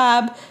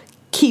macabre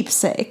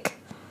keepsake.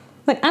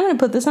 Like, I'm gonna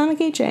put this on a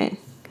keychain.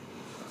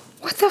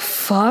 what the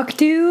fuck,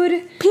 dude?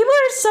 People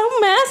are so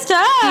messed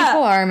up.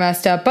 People are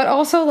messed up. But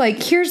also,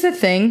 like, here's the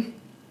thing.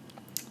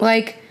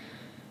 Like,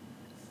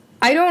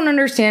 I don't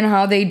understand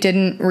how they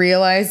didn't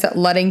realize that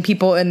letting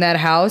people in that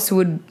house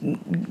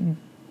would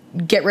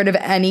get rid of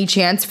any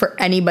chance for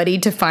anybody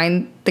to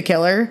find the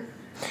killer.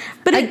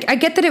 But I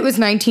get that it was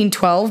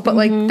 1912, but,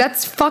 like,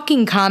 that's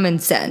fucking common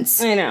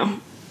sense. I know.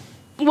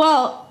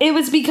 Well, it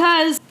was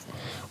because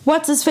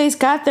what's-his-face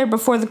got there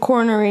before the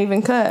coroner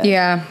even could.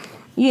 Yeah.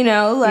 You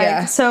know, like,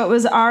 Yeah. so it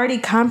was already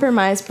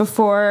compromised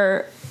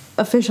before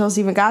officials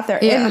even got there.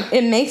 Yeah. And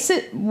it makes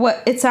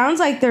it sounds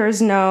like there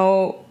is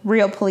no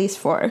real police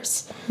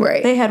force.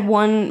 Right. They had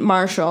one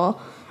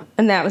marshal,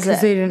 and that was it.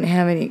 Because they didn't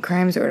have any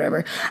crimes or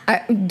whatever.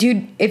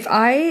 Dude,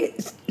 I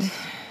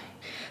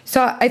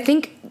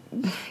think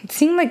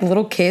seeing, like,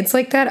 little kids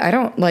like that, I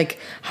don't, like,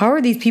 how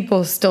are these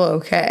people still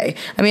okay?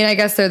 I mean, I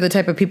guess they're the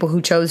type of people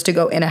who chose to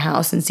go in a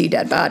house and see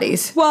dead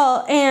bodies.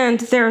 Well,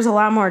 and there was a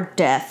lot more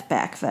death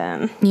back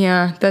then.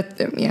 Yeah,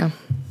 yeah.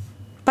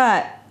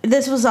 But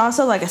this was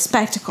also like a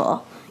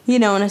spectacle, you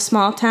know, in a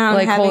small town,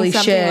 Like, having holy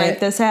something shit. like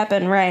this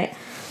happen, right?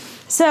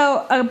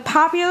 So a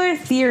popular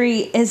theory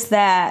is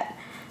that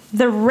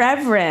the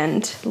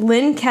Reverend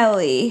Lynn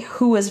Kelly,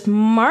 who was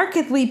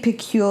markedly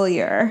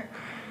peculiar,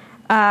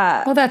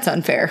 Well, that's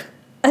unfair.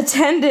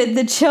 attended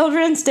the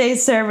Children's Day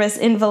service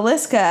in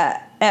Villisca,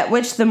 at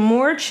which the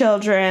Moore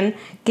children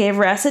gave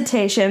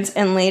recitations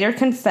and later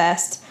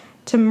confessed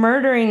to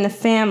murdering the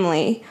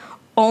family,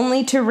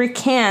 only to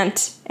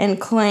recant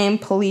and claim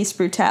police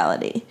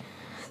brutality.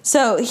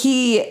 So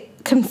he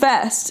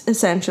confessed,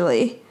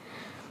 essentially.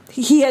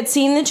 He had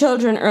seen the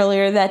children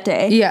earlier that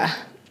day. Yeah.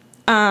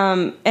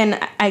 And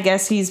I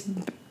guess he's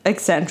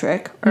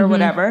eccentric or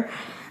whatever.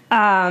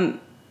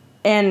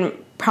 and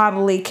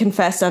probably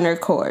confessed under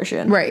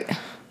coercion. Right.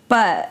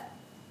 But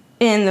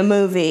in the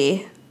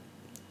movie,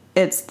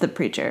 it's the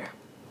preacher.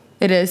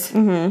 It is?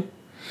 Mm-hmm.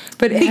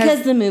 But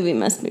because the movie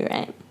must be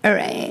right. All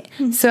right.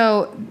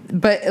 So,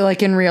 but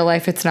like in real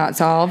life, it's not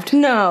solved?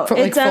 No,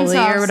 like it's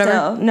unsolved or whatever?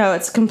 still. No,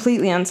 it's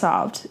completely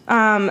unsolved.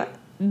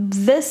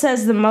 This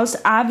says the most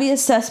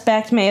obvious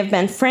suspect may have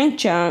been Frank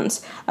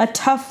Jones, a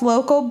tough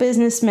local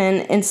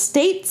businessman and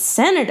state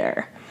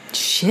senator.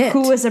 Shit.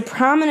 Who was a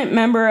prominent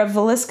member of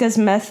Villisca's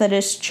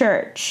Methodist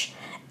Church.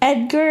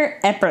 Edgar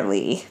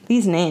Epperly.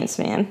 These names,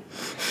 man.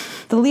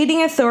 The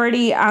leading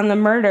authority on the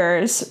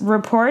murders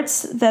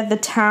reports that the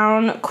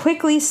town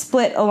quickly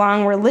split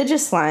along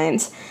religious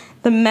lines,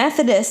 the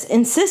Methodists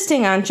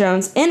insisting on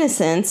Jones'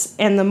 innocence,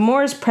 and the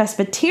Moores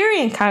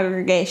Presbyterian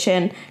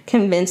congregation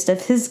convinced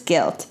of his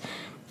guilt.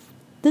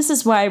 This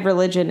is why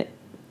religion...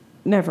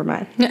 Never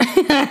mind. I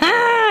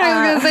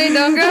was going to say,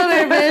 don't go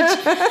there,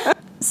 bitch.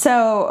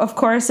 So, of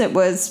course, it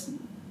was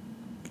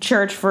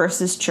church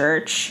versus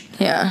church.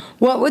 Yeah.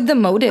 What would the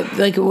motive...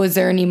 Like, was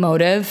there any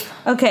motive?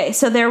 Okay,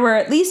 so there were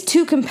at least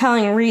 2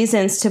 compelling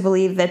reasons to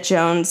believe that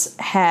Jones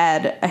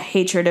had a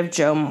hatred of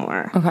Joe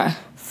Moore. Okay.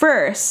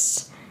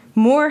 First,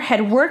 Moore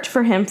had worked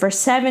for him for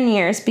 7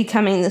 years,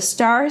 becoming the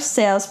star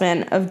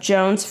salesman of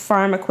Jones'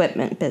 farm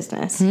equipment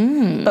business.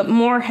 But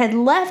Moore had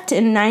left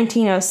in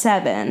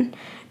 1907,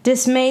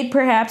 dismayed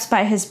perhaps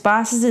by his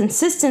boss's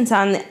insistence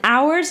on the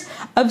hours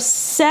of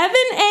 7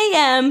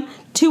 a.m.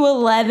 to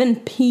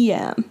 11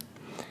 p.m.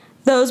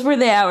 Those were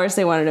the hours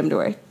they wanted him to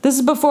work. This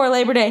is before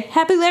Labor Day.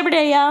 Happy Labor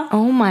Day, y'all.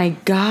 Oh my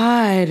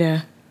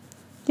God.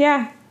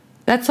 Yeah.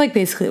 That's like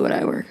basically what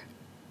I work.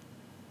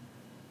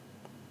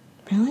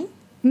 Really?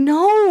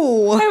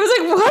 No. I was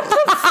like, what the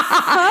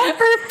fuck?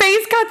 Her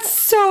face got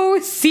so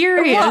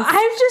serious. Well,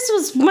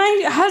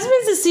 my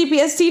husband's a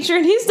CPS teacher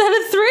and he's done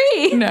a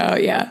 3. No,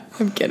 yeah.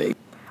 I'm kidding.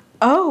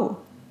 Oh.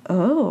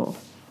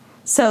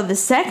 So the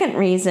second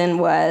reason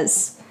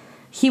was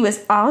he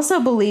was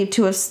also believed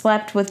to have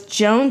slept with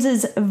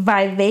Jones's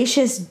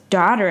vivacious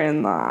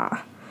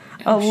daughter-in-law,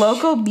 a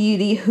local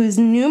beauty whose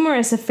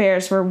numerous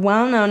affairs were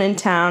well known in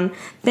town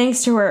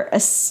thanks to her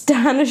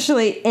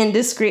astonishingly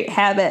indiscreet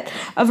habit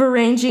of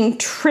arranging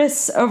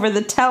trysts over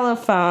the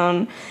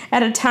telephone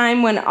at a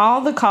time when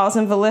all the calls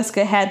in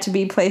Villisca had to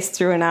be placed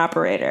through an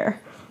operator.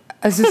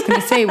 I was just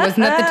going to say,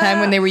 wasn't that the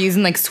time when they were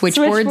using like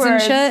switchboards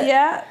and shit?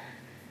 Yeah.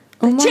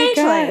 Oh my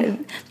Changeling.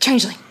 God.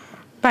 Changeling.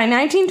 By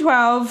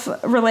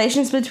 1912,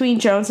 relations between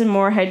Jones and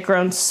Moore had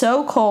grown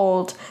so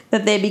cold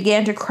that they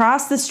began to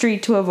cross the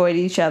street to avoid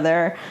each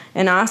other,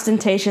 an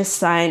ostentatious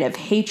sign of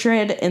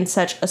hatred in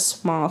such a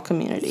small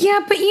community. Yeah,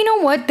 but you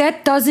know what?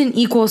 That doesn't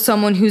equal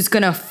someone who's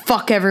gonna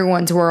fuck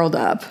everyone's world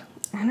up.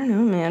 I don't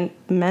know, man.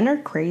 Men are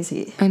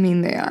crazy. I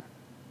mean, they are.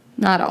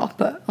 Not all,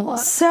 but a lot.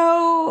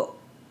 So,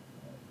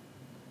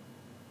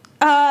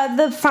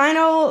 the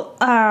final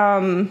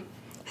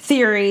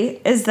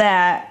theory is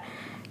that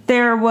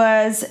there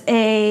was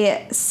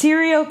a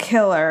serial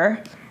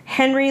killer,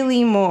 Henry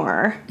Lee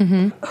Moore,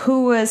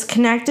 who was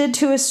connected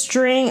to a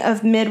string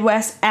of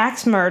Midwest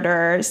axe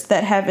murders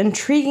that have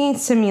intriguing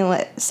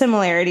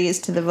similarities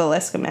to the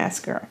Villisca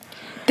Massacre.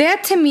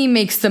 That to me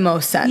makes the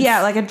most sense.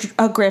 Yeah, like a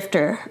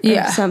grifter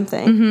or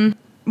something.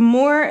 Mm-hmm.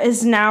 Moore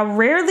is now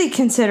rarely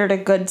considered a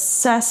good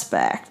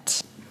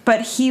suspect,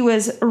 but he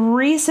was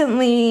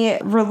recently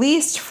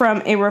released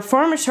from a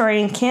reformatory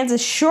in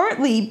Kansas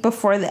shortly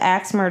before the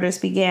axe murders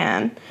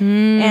began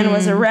and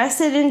was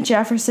arrested in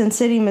Jefferson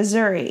City,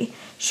 Missouri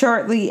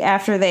shortly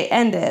after they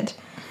ended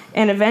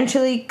and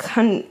eventually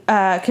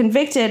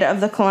convicted of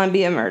the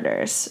Columbia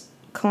murders.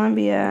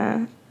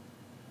 Missouri.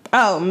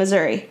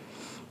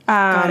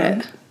 Got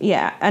it.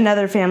 Yeah,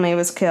 another family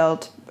was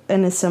killed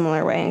in a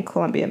similar way in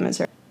Columbia,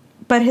 Missouri.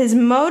 But his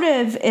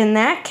motive in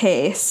that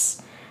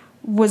case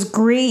was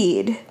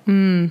greed.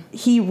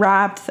 He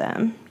robbed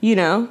them,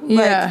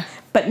 Yeah.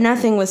 But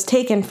nothing was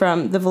taken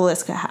from the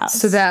Villisca house.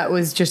 So that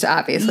was just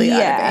obviously out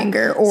of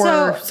anger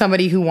or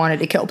somebody who wanted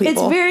to kill people.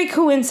 It's very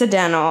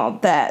coincidental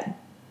that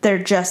there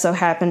just so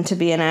happened to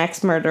be an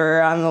axe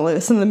murderer on the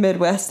loose in the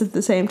Midwest at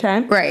the same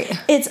time. Right.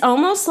 It's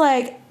almost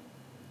like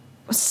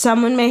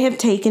someone may have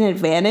taken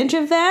advantage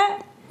of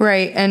that.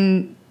 Right,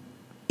 and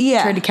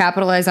Yeah. tried to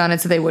capitalize on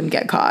it so they wouldn't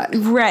get caught.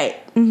 Right.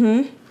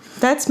 Mm-hmm.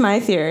 That's my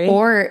theory.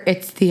 Or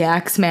it's the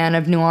Axeman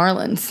of New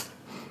Orleans.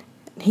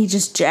 He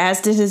just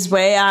jazzed it his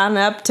way on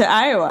up to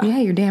Iowa. Yeah,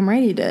 you're damn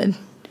right he did.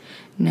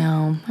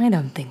 No, I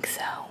don't think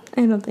so.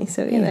 I don't think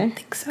so I either. don't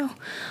think so.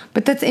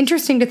 But that's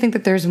interesting to think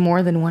that there's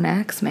more than one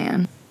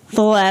Axeman.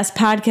 The last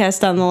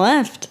podcast on the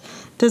left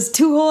does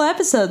 2 whole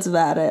episodes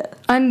about it.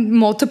 On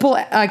multiple...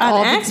 Like On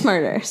all axe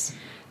murders.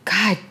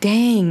 God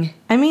dang.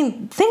 I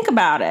mean, think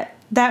about it.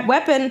 That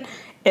weapon...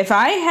 If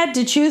I had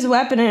to choose a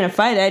weapon in a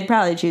fight, I'd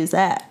probably choose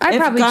that. I'd if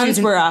probably guns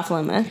choose were off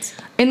limits.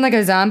 In like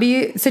a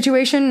zombie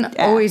situation,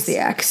 always the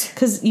axe.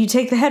 Because you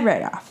take the head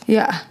right off.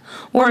 Yeah.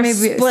 Or maybe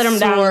split them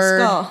down the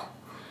skull.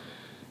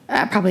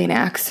 Probably an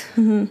axe.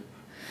 Mm-hmm.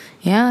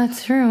 Yeah,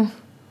 that's true.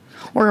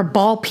 Or a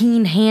ball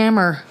peen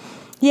hammer.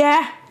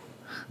 Yeah.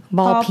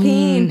 Ball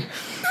peen.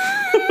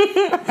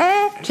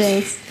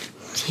 Jinx.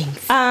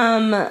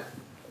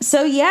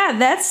 So yeah,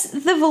 that's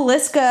the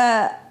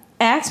Villisca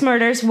axe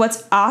murders.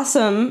 What's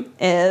awesome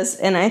is,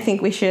 and I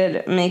think we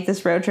should make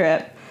this road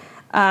trip,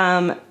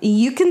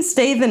 you can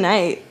stay the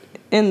night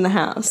in the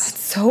house.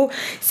 So,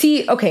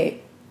 see, okay,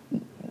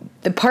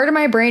 the part of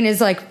my brain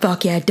is like,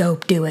 fuck yeah,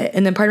 dope, do it.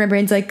 And then part of my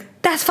brain's like,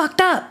 that's fucked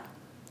up.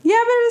 Yeah,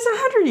 but it was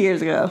 100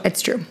 years ago.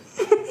 It's true.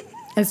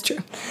 It's true.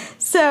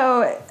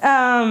 So,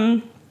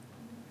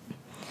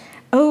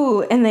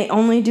 oh, and they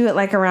only do it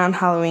like around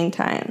Halloween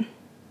time.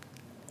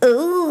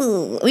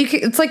 Ooh.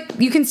 It's like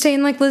you can stay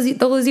in like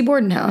the Lizzie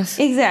Borden house.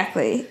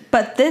 Exactly.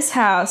 But this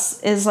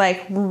house is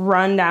like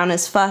run down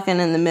as fucking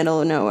in the middle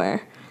of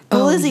nowhere.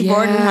 The Lizzie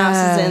Borden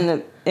house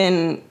is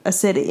in a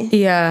city.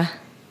 Yeah.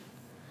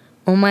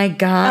 Oh my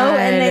God. Oh,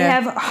 and they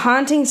have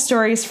haunting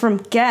stories from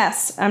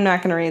guests. I'm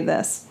not going to read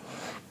this.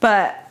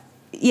 But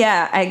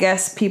yeah, I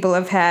guess people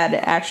have had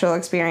actual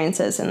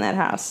experiences in that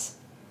house.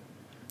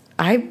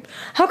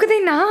 How could they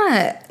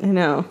not? I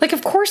know. Like,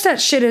 of course that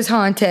shit is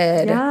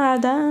haunted. Da,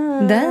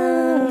 da,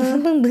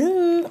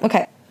 da.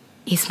 Okay.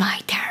 It's my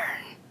turn.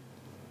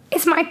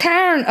 It's my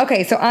turn.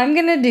 Okay, so I'm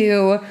gonna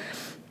do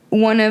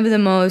one of the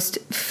most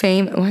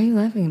famous... Why are you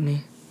laughing at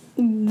me?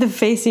 The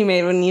face you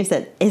made when you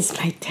said, it's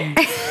my turn.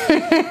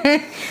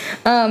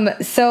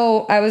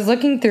 So I was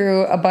looking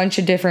through a bunch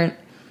of different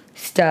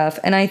stuff,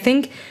 and I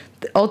think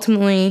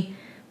ultimately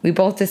we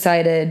both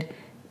decided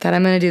that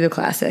I'm gonna do the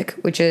classic,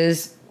 which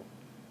is...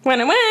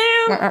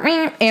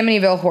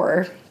 Amityville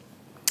Horror.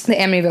 The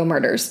Amityville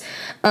Murders.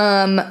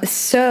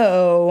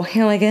 So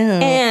here we go.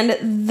 And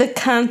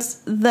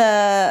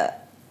the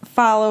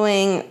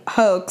following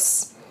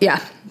hoax Yeah.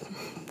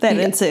 that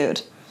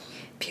ensued.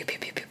 Pew, pew,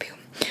 pew, pew, pew.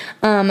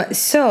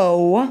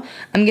 So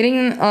I'm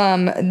getting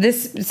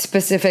this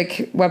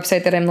specific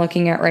website that I'm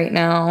looking at right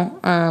now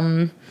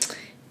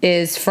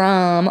is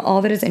from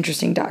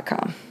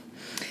allthatisinteresting.com.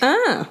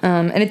 Ah.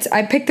 And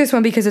I picked this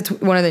one because it's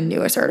one of the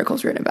newest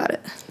articles written about it.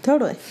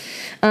 Totally.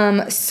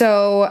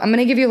 So I'm going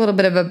to give you a little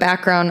bit of a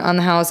background on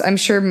the house. I'm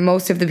sure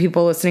most of the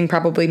people listening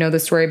probably know the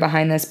story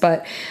behind this,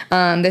 but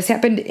this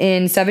happened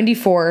in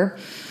 1974.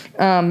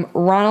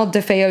 Ronald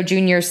DeFeo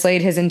Jr.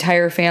 slayed his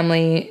entire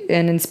family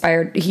and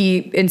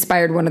he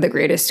inspired one of the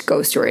greatest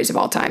ghost stories of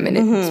all time. And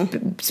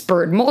it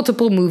spurred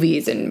multiple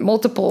movies and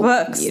multiple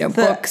books.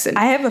 Books. And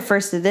I have a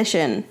first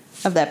edition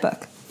of that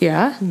book.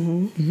 yeah.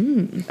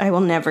 I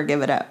will never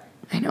give it up.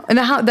 I know. And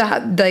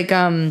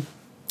the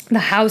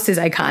house is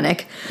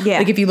iconic. Yeah.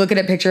 Like if you look at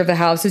a picture of the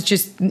house,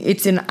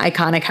 it's an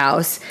iconic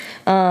house.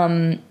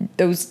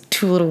 Those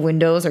two little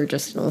windows are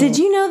just... Did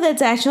you know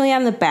that's actually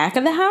on the back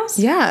of the house?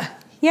 Yeah.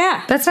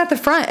 Yeah. That's not the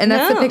front, and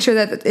that's the No. picture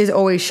that is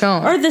always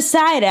shown. Or the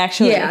side,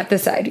 actually. Yeah, the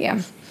side,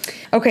 yeah.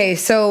 Okay,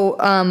 so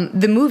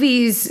the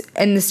movies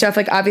and the stuff,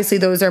 like obviously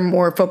those are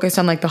more focused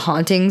on like the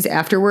hauntings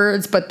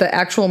afterwards, but the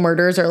actual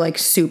murders are like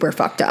super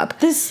fucked up.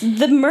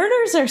 The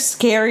murders are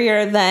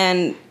scarier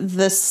than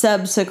the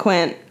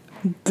subsequent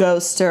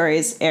ghost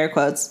stories, air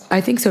quotes.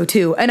 I think so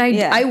too. And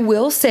I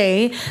will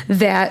say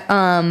that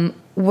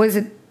was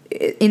it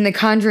in The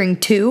Conjuring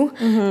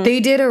 2, they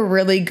did a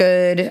really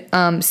good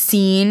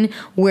scene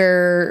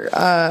where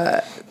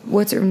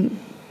what's her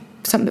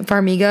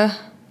Farmiga?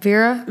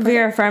 Vera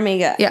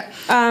Farmiga. Yeah.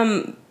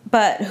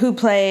 But who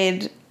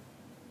played...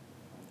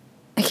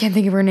 I can't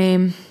think of her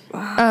name.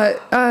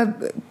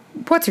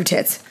 What's her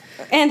tits?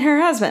 And her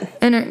husband.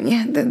 And her,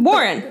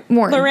 Warren.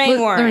 Lorraine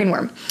Warren.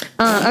 Warren.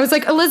 I was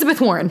like, Elizabeth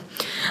Warren.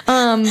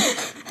 For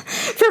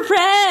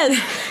Prez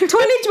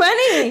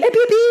 2020. Hey,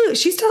 pew, pew.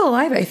 She's still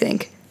alive, I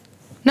think.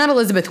 Not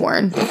Elizabeth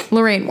Warren.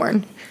 Lorraine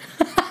Warren.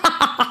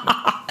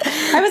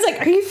 I was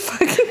like, are you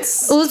fucking...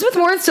 Elizabeth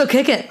Warren's still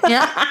kicking.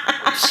 Yeah.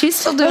 She's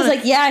still doing I was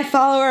like, yeah, I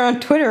follow her on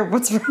Twitter.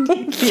 What's wrong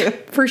with you?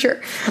 For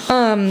sure.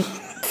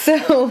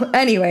 So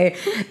anyway,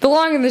 the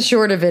long and the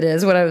short of it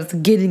is what I was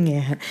getting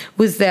at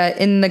was that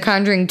in The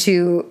Conjuring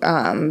 2,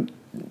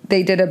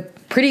 they did a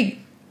pretty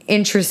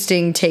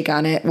interesting take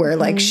on it where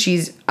like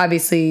she's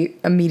obviously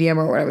a medium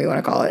or whatever you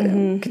want to call it,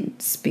 can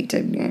speak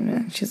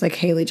to, she's like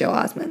Haley Joel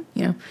Osment,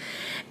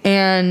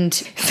 and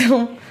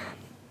so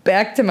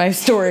back to my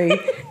story.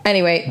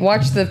 Anyway,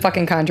 watch the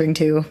fucking Conjuring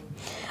 2.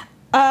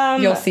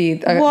 You'll see.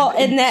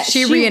 And that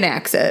she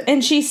reenacts it,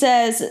 and she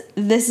says,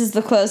 "This is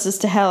the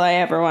closest to hell I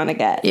ever want to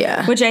get."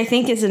 Yeah, which I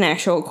think is an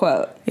actual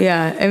quote.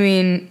 Yeah, I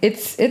mean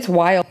it's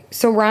wild.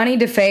 So Ronnie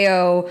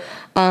DeFeo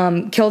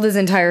killed his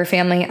entire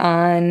family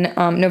on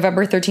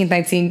November 13th,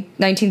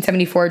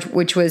 1974,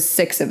 which was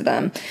 6 of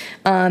them,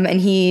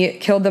 and he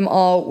killed them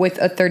all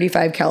with a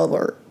 .35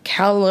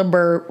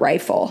 caliber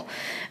rifle.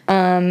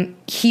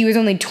 He was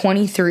only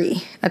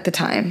 23 at the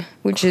time,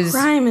 which is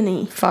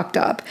fucked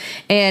up.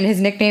 And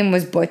his nickname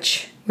was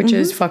Butch, which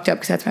is fucked up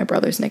because that's my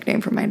brother's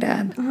nickname for my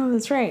dad. Oh,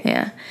 that's right.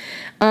 Yeah.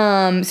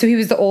 So he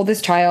was the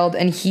oldest child,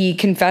 and he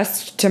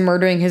confessed to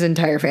murdering his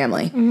entire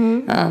family.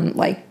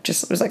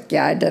 Just was like,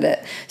 yeah, I did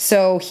it.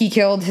 So he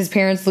killed his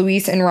parents,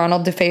 Luis and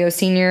Ronald DeFeo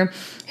Sr.,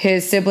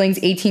 his siblings,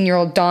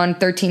 18-year-old Dawn,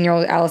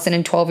 13-year-old Allison,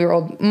 and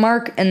 12-year-old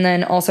Mark, and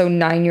then also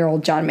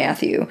 9-year-old John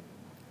Matthew.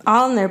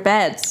 All in their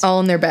beds. All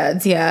in their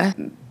beds, yeah.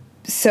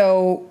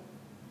 So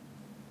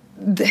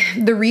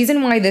the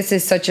reason why this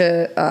is such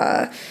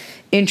a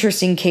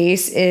interesting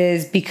case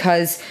is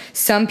because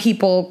some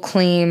people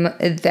claim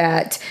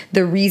that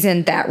the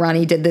reason that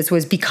Ronnie did this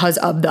was because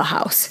of the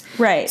house.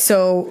 Right.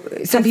 So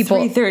some people...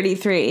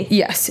 333.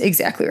 Yes,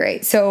 exactly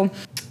right. So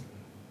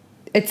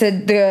it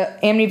said the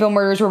Amityville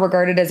murders were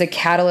regarded as a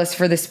catalyst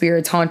for the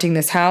spirits haunting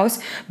this house,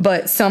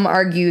 but some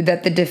argue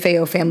that the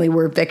DeFeo family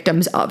were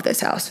victims of this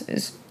house.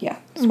 That's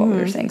what we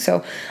were saying.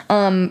 So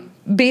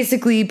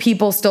basically,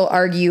 people still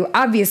argue.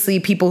 Obviously,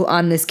 people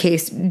on this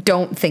case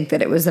don't think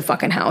that it was the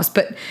fucking house,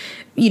 but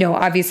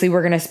obviously,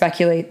 we're going to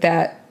speculate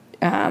that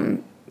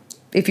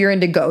if you're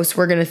into ghosts,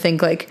 we're going to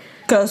think like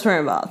ghosts were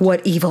involved.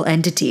 What evil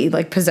entity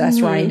like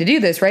possessed Ronnie to do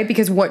this, right?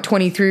 Because what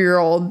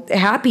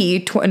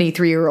happy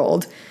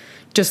 23-year-old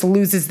just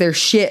loses their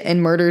shit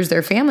and murders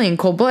their family in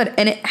cold blood,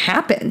 and it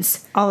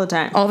happens all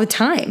the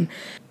time.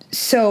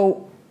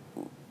 So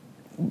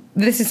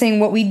this is saying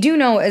what we do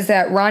know is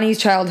that Ronnie's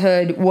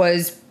childhood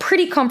was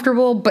pretty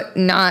comfortable, but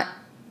not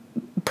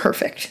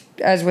perfect,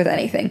 as with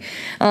anything.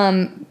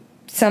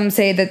 Some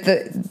say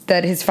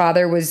that his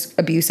father was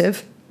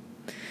abusive,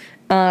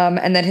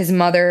 and that his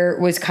mother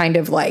was kind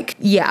of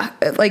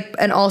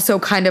and also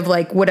kind of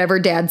like whatever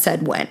dad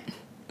said went,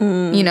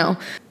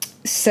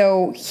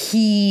 So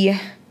he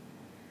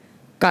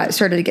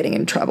started getting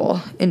in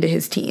trouble into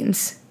his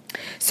teens.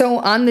 So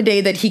on the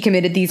day that he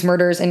committed these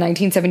murders in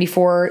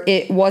 1974,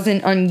 it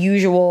wasn't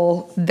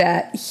unusual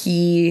that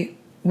he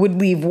would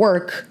leave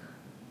work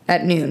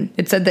at noon.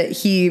 It said that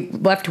he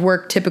left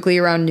work typically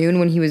around noon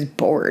when he was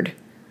bored.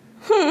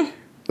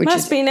 Which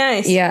must be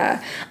nice.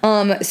 Yeah.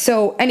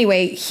 So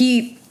anyway,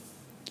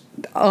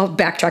 I'll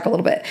backtrack a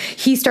little bit.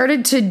 He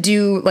started to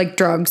do like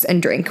drugs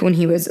and drink when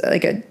he was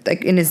like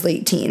in his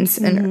late teens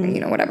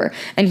and whatever.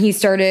 And he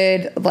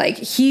started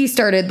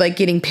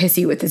getting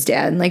pissy with his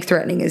dad and like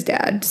threatening his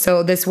dad.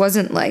 So this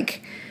wasn't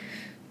like,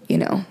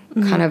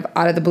 kind of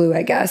out of the blue,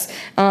 I guess.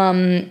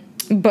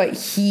 But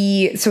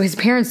his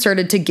parents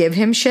started to give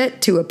him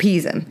shit to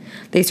appease him.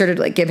 They started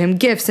to like give him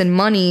gifts and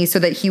money so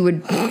that he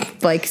would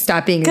like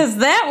stop being, because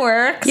that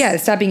works. Yeah,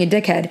 stop being a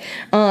dickhead.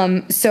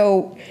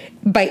 So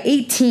by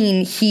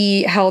 18,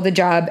 he held a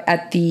job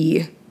at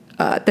the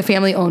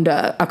family owned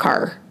a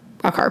car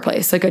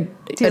place, like a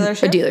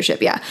dealership,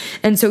 yeah.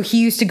 And so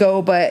he used to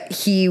go, but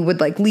he would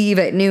like leave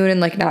at noon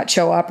and like not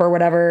show up or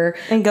whatever.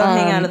 And go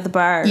hang out at the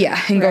bar. Yeah,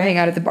 and go hang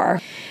out at the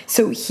bar.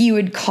 So he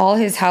would call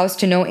his house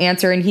to no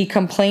answer, and he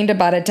complained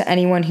about it to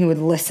anyone who would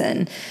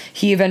listen.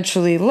 He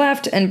eventually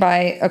left, and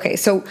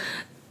so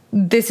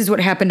this is what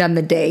happened on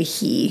the day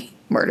he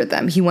murdered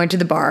them. He went to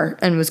the bar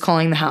and was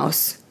calling the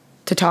house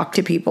to talk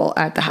to people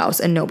at the house,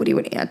 and nobody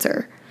would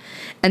answer.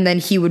 And then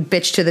he would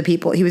bitch to the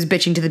people. He was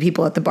bitching to the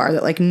people at the bar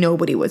that like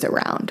nobody was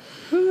around.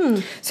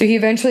 So he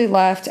eventually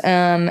left.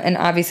 And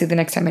obviously the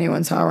next time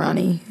anyone saw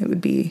Ronnie, it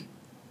would be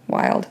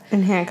wild.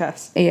 In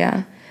handcuffs.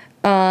 Yeah.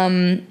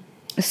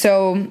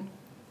 So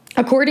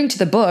according to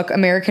the book,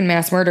 American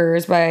Mass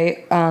Murderers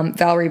by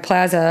Valerie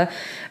Plaza,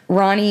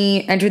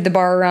 Ronnie entered the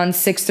bar around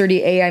 6:30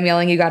 a.m.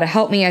 yelling, "You gotta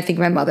help me. I think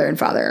my mother and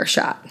father are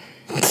shot."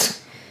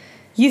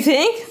 You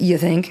think? You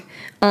think?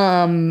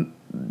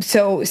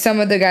 So some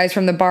of the guys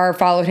from the bar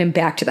followed him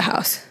back to the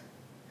house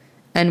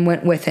and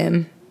went with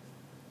him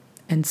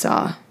and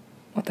saw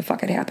what the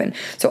fuck had happened.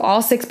 So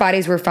all 6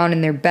 bodies were found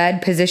in their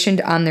bed,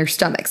 positioned on their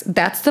stomachs.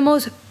 That's the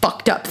most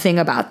fucked up thing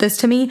about this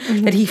to me,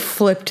 that he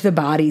flipped the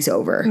bodies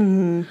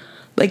over.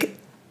 Like,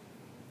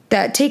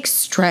 that takes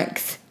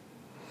strength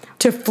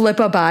to flip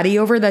a body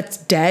over that's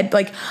dead.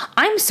 Like,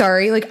 I'm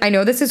sorry. Like, I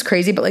know this is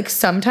crazy, but like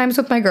sometimes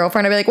with my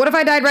girlfriend, I'll be like, what if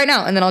I died right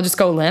now? And then I'll just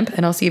go limp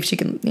and I'll see if she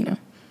can,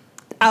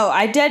 Oh,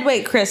 I dead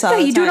weight Chris all the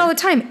time. Yeah, you do it all the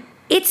time.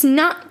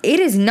 It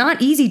is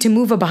not easy to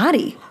move a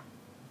body.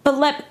 But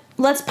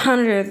let's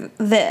ponder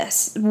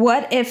this.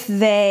 What if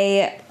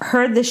they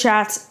heard the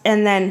shots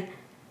and then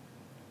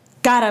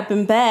got up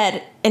in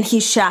bed and he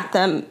shot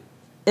them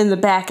in the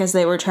back as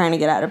they were trying to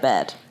get out of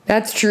bed?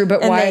 That's true,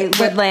 but and why? And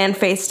they would land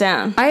face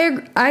down.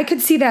 I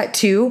could see that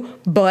too,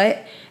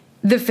 but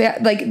the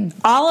fact, like,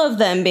 all of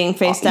them being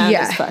face down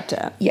is fucked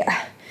up.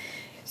 Yeah.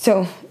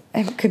 So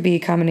it could be a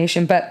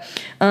combination, but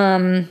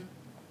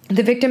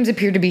the victims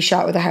appeared to be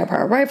shot with a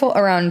high-powered rifle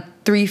around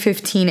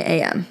 3:15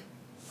 a.m.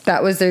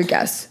 That was their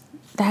guess.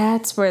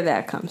 That's where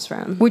that comes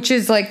from.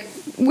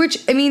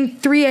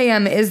 3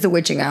 a.m. is the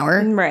witching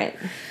hour. Right.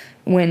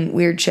 When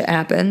weird shit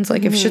happens.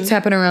 Like, if shit's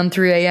happening around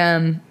 3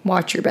 a.m.,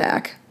 watch your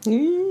back.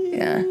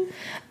 Yeah.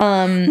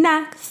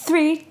 Knock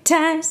 3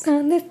 times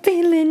on the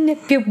feeling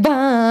if you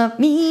want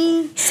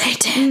me.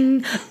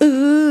 Satan.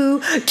 Ooh,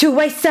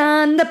 twice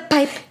on the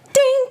pipe.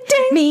 Ding,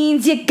 ding.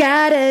 Means you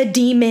got a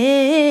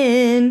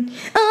demon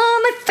on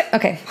my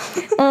okay.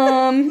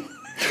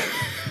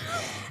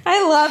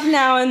 I love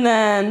Now and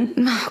Then.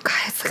 Oh, God,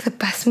 it's like the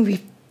best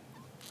movie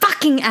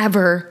fucking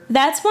ever.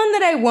 That's one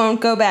that I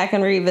won't go back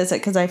and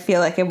revisit because I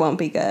feel like it won't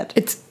be good.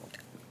 It's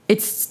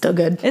still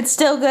good. It's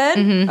still good?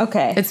 Mm-hmm.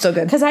 Okay. It's still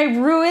good. Because I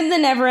ruined The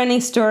Never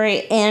Ending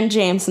Story and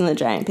James and the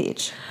Giant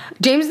Peach.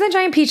 James and the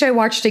Giant Peach I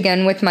watched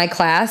again with my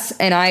class,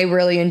 and I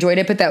really enjoyed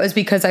it, but that was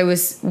because I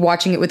was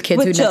watching it with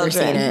kids who'd never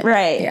seen it.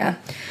 Right. Yeah.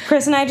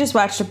 Chris and I just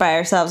watched it by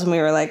ourselves, and we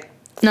were like,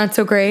 Not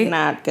so great?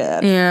 not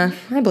good. Yeah,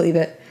 I believe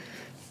it.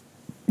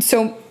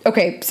 So,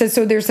 okay,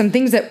 so there's some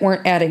things that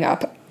weren't adding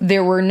up.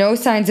 There were no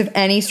signs of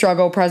any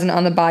struggle present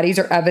on the bodies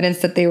or evidence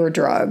that they were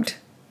drugged.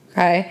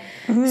 Okay?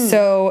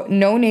 So,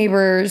 no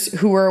neighbors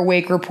who were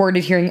awake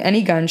reported hearing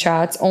any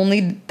gunshots,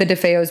 only the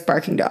DeFeo's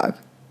barking dog.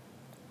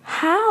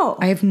 How?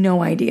 I have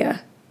no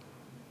idea.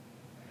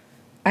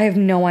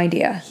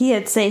 He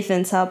had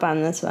Sathan's help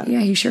on this one. Yeah,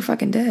 he sure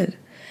fucking did.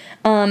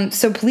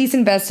 So police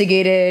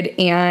investigated,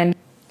 and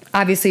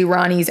obviously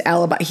Ronnie's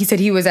alibi. He said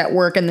he was at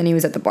work and then he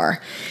was at the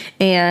bar.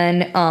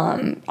 And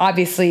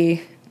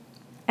obviously...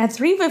 At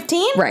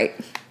 3:15? Right.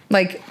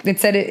 Like, it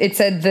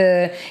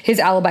said his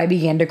alibi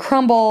began to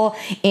crumble,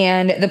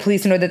 and the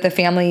police know that the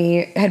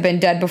family had been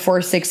dead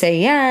before 6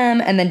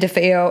 a.m., and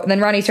then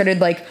Ronnie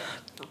started, like,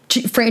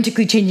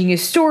 frantically changing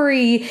his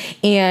story,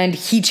 and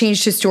he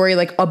changed his story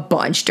like a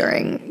bunch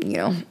during,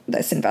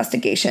 this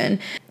investigation.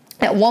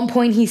 At one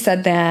point he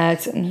said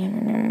that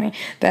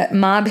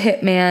mob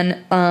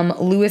hitman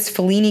Louis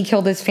Fellini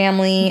killed his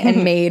family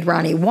and made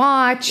Ronnie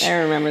watch. I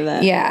remember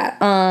that. Yeah.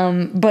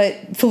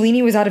 But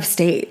Fellini was out of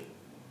state.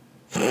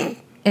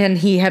 And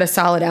he had a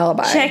solid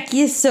alibi. Check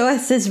your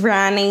sources,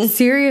 Ronnie.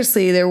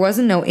 Seriously, there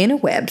wasn't no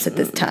interwebs at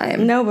this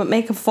time. No, but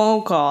make a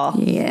phone call.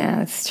 Yeah,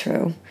 that's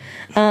true.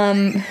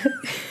 We're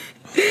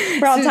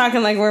all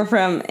talking like we're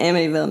from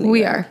Amityville, New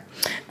York.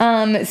 We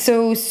are.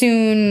 So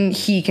soon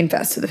he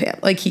confessed to the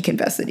family. Like, he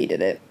confessed that he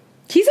did it.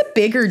 He's a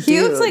bigger dude.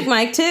 He looks like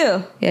Mike,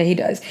 too. Yeah, he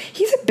does.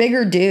 He's a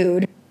bigger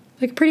dude.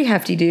 Like, a pretty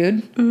hefty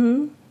dude.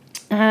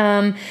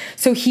 Mm-hmm.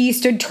 So he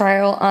stood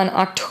trial on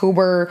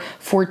October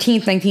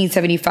 14th,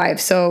 1975.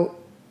 So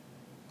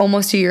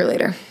almost a year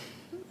later.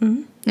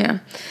 Mm-hmm. Yeah.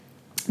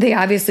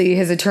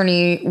 His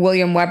attorney,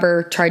 William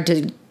Weber, tried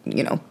to,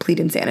 plead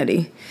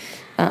insanity.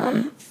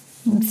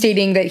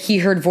 Stating that he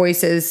heard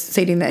voices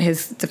stating that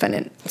his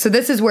defendant. So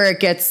this is where it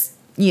gets,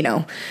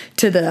 to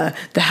the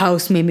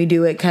house made me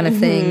do it kind of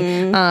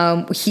thing.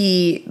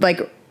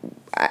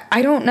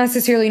 I don't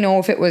necessarily know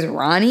if it was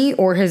Ronnie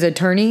or his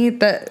attorney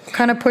that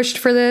kind of pushed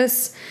for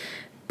this,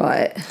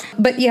 but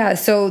yeah.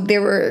 So they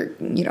were,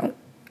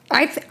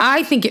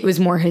 I think it was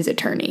more his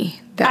attorney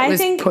that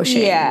was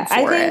pushing. Yeah,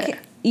 for I think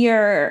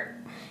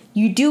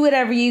you do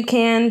whatever you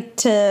can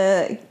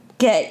to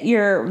get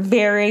your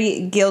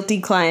very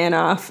guilty client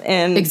off,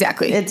 and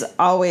exactly, it's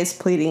always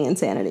pleading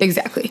insanity.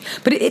 Exactly,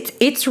 but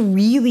it's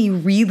really,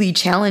 really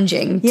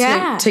challenging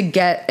to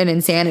get an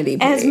insanity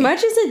plea. As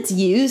much as it's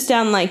used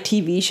on like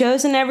TV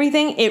shows and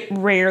everything, it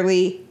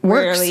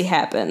rarely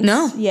happens.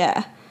 No,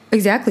 yeah,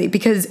 exactly,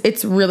 because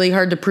it's really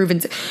hard to prove.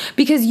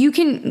 Because you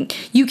can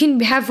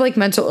have like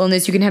mental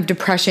illness, you can have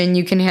depression,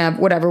 you can have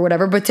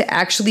whatever, but to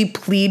actually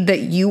plead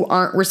that you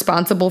aren't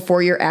responsible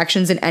for your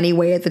actions in any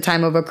way at the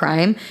time of a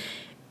crime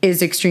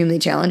is extremely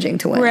challenging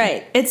to win.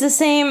 Right. It's the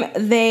same.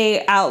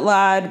 They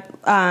outlawed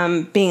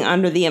being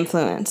under the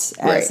influence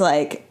as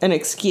like an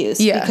excuse.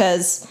 Yeah.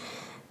 Because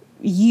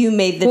you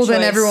made the choice. Well,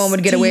 then everyone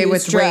would get away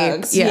with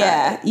drugs. Rape.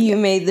 Yeah. You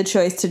made the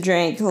choice to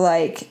drink.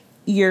 Like,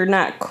 you're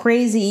not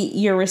crazy.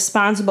 You're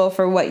responsible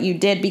for what you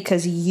did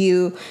because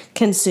you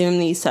consume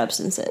these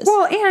substances.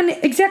 Well, and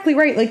exactly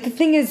right. Like, the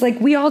thing is, like,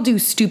 we all do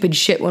stupid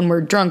shit when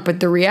we're drunk,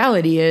 but the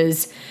reality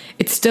is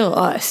it's still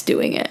us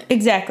doing it.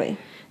 Exactly.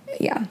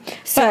 Yeah.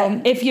 So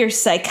but if you're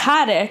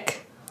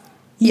psychotic,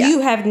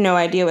 you have no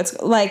idea what's...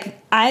 Like,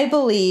 I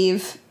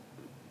believe...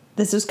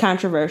 This is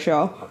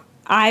controversial.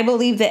 I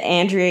believe that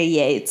Andrea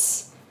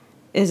Yates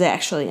is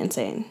actually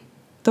insane.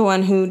 The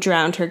one who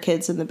drowned her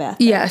kids in the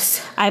bathtub.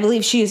 Yes. I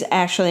believe she is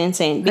actually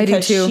insane. Because I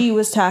do too. She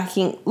was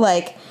talking...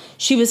 Like,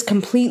 she was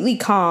completely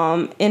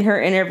calm in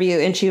her interview,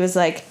 and she was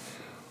like,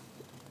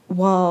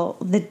 well,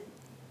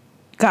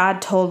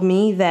 God told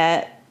me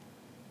that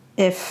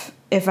if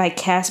I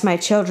cast my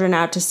children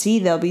out to sea,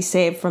 they'll be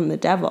saved from the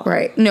devil.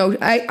 Right. No,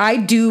 I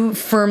do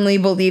firmly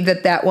believe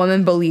that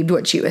woman believed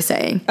what she was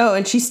saying. Oh,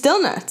 and she's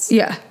still nuts.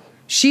 Yeah.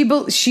 She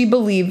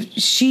believed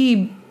what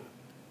she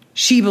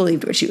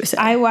was saying.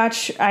 I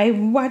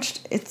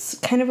watched, it's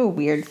kind of a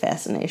weird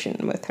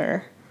fascination with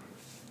her.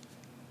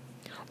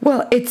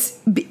 Well,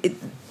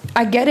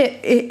 I get it.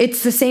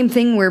 It's the same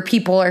thing where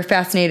people are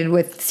fascinated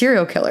with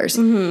serial killers.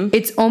 Mm-hmm.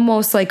 It's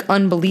almost like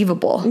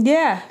unbelievable.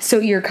 Yeah. So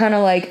you're kind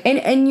of like,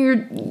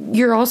 and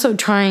you're also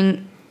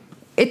trying.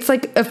 It's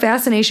like a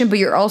fascination, but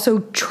you're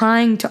also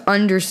trying to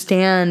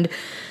understand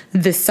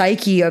the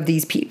psyche of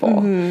these people,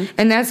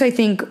 and that's, I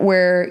think,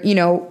 where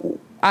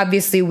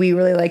obviously we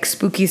really like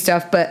spooky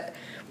stuff, but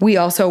we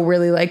also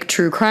really like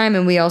true crime,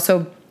 and we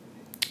also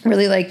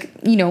really like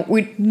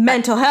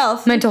mental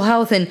health,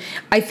 and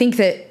I think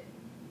that.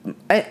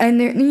 And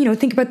there,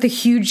 think about the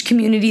huge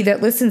community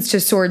that listens to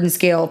Sword and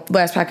Scale,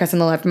 Last Podcast on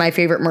the Left, My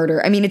Favorite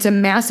Murder. I mean, it's a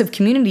massive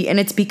community, and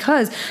it's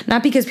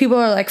not because people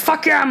are like,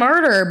 fuck yeah,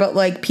 murder, but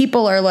like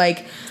people are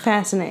like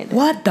fascinated.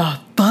 What the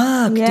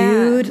fuck,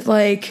 dude?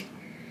 Like,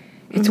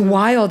 it's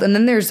wild. And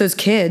then there's those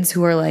kids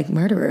who are like,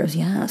 murderers,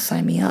 yeah,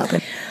 sign me up.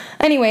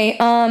 Anyway,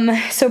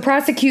 so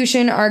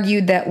prosecution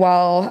argued that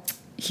while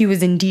he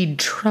was indeed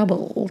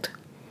troubled.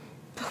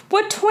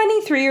 What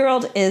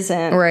 23-year-old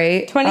isn't?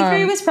 Right.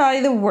 23 was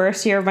probably the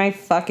worst year of my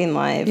fucking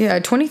life. Yeah,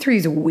 23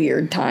 is a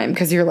weird time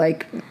because you're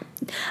like,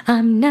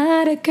 I'm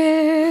not a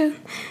girl.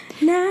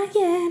 Not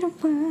yet a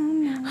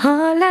woman.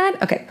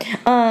 Okay.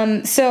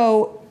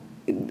 So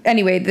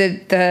anyway,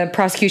 the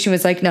prosecution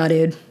was like, no,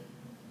 dude.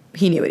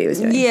 He knew what he was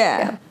doing.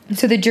 Yeah.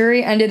 So the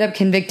jury ended up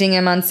convicting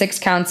him on 6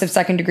 counts of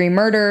second-degree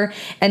murder,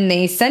 and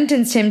they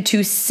sentenced him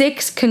to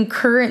 6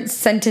 concurrent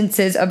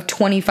sentences of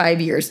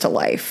 25 years to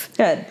life.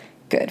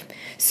 Good.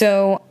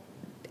 So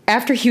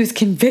after he was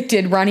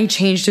convicted, Ronnie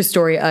changed his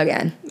story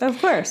again. Of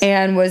course.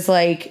 And was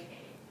like,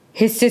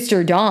 his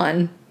sister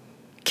Dawn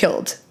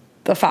killed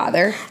the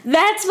father.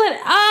 That's what...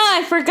 Oh,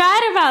 I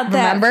forgot about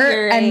that. Remember?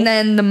 Theory. And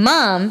then the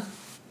mom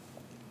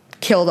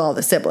killed all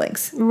the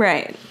siblings.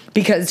 Right.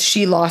 Because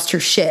she lost her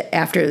shit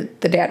after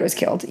the dad was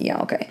killed.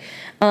 Yeah, okay.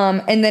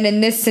 And then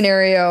in this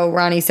scenario,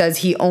 Ronnie says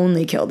he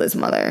only killed his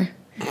mother.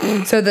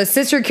 So the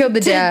sister killed the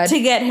dad. To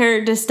get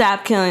her to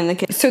stop killing the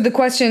kid. So the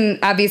question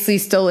obviously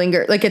still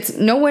lingers. Like, it's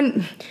no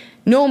one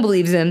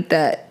believes him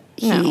that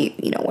he,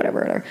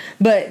 whatever.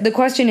 But the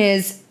question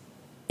is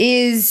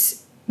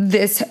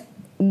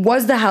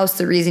was the house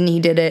the reason he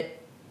did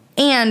it?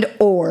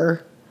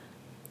 Or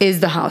is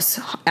the house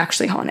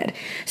actually haunted?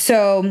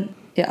 So,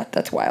 yeah,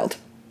 that's wild.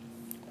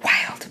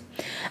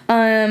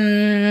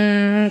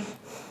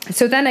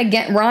 So then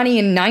again, Ronnie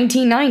in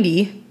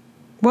 1990.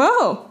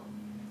 Whoa.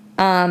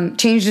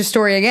 Changed his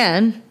story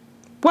again.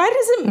 Why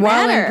does it matter?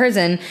 While in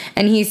prison.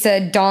 And he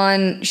said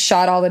Dawn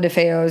shot all the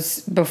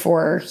DeFeos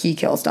before he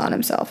kills Dawn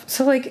himself.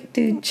 So, like,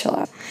 dude, chill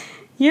out.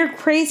 You're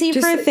crazy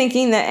for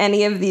thinking that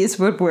any of these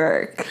would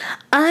work.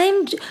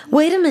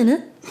 Wait a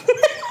minute.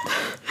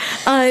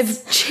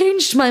 I've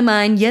changed my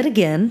mind yet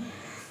again.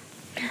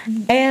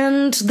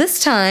 And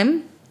this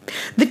time,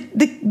 the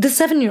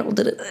 7-year-old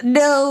did it.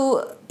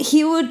 No,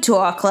 he would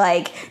talk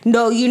like,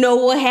 no, you know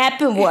what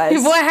happened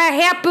was. What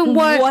happened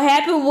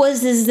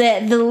was is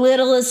that the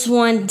littlest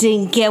one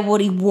didn't get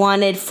what he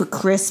wanted for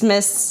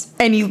Christmas.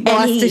 And he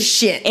lost his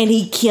shit. And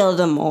he killed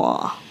them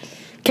all.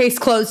 Case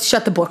closed,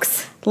 shut the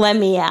books. Let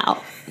me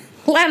out.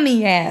 Let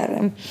me at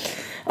him.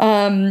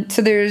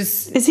 So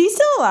there's... Is he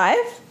still alive?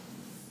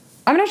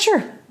 I'm not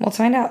sure. We'll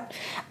find out.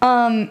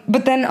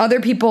 But then other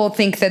people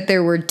think that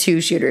there were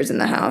 2 shooters in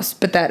the house,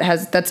 but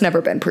that's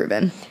never been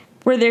proven.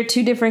 Were there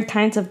 2 different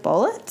kinds of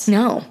bullets?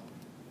 No.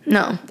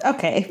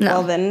 Okay, No.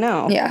 well then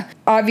no. Yeah.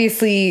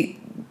 Obviously,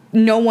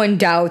 no one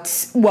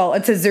doubts... Well,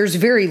 it says there's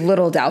very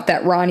little doubt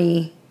that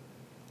Ronnie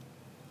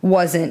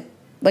wasn't...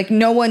 Like,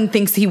 no one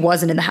thinks he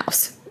wasn't in the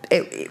house.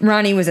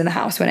 Ronnie was in the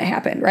house when it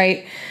happened,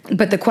 right?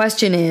 But the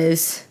question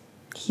is...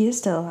 He is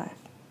still alive.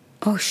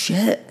 Oh,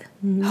 shit.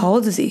 Mm-hmm. How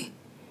old is he?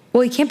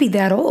 Well, he can't be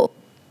that old.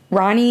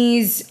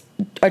 Ronnie's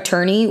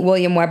attorney,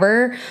 William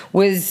Weber,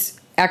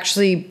 was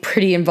actually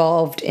pretty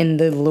involved in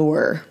the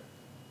lure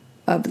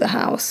of the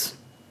house.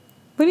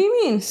 What do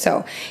you mean?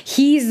 So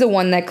he's the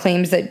one that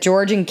claims that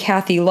George and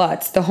Kathy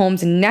Lutz, the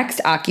home's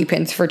next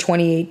occupants for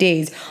 28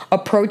 days,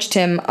 approached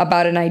him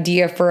about an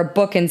idea for a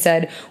book and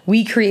said,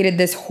 we created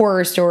this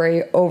horror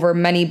story over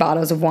many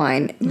bottles of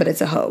wine, but it's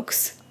a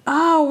hoax.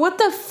 Oh, what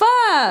the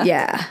fuck?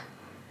 Yeah.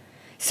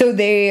 So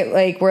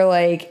they were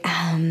like,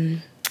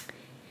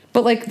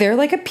 but they're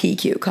like a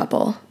PQ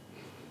couple.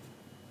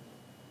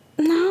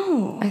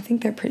 No. I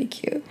think they're pretty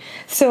cute.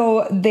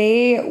 So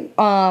they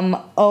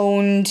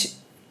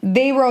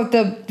they wrote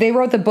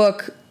the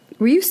book.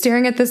 Were you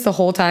staring at this the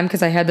whole time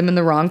because I had them in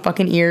the wrong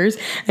fucking ears?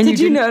 And Did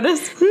you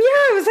notice? Yeah,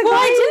 I was like, well,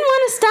 I didn't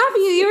want to stop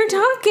you. You were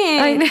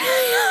talking.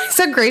 I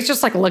saw Grace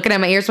just looking at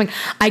my ears, like,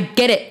 I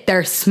get it,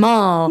 they're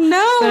small.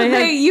 No,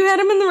 you had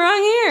them in the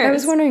wrong ears. I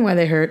was wondering why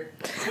they hurt.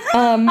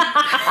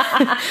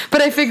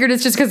 But I figured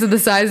it's just because of the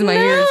size of my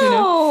ears,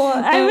 No,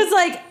 I was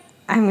like,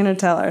 I'm gonna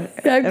tell her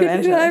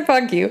eventually. I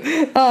fuck you.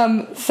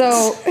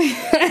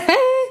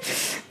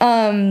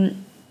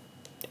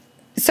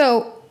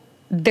 So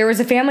there was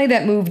a family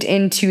that moved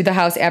into the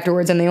house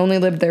afterwards, and they only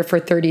lived there for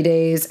 30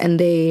 days, and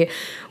they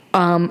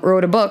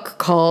wrote a book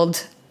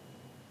called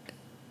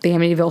The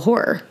Amityville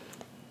Horror.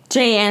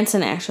 Jay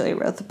Anson actually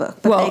wrote the book,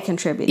 but they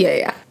contributed.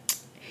 Yeah.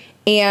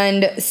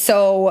 And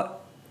so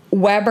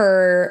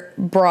Weber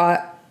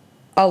brought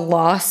a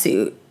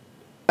lawsuit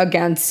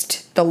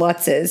against the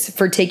Lutzes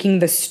for taking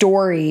the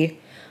story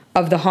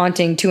of the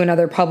haunting to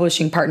another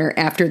publishing partner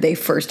after they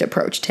first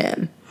approached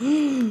him.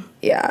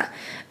 Yeah.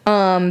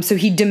 So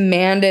he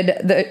demanded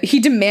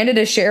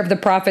a share of the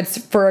profits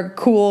for a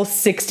cool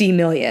 $60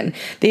 million.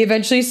 They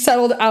eventually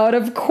settled out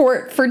of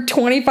court for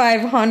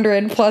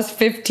 $2,500 plus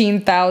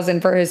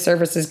 $15,000 for his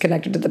services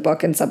connected to the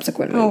book and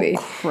subsequent movie.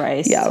 Oh,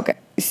 Christ. Yeah, okay.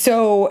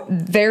 So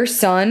their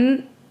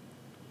son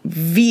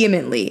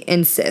vehemently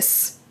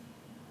insists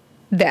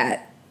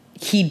that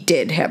he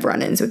did have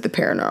run-ins with the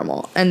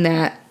paranormal and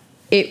that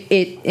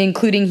it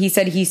including, he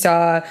said he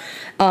saw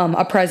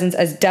a presence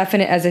as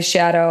definite as a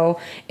shadow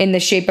in the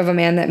shape of a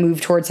man that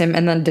moved towards him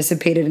and then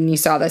dissipated, and he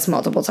saw this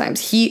multiple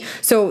times.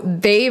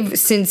 They've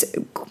since,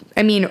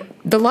 I mean,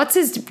 the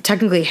Lutzes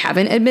technically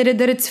haven't admitted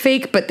that it's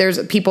fake, but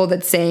there's people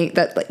that saying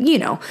that, like, you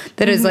know,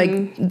 that is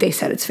like, they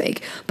said it's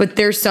fake, but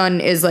their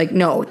son is like,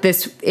 no,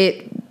 this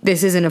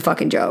isn't a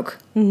fucking joke.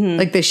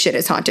 Like, this shit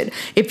is haunted.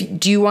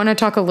 Do you want to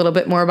talk a little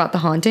bit more about the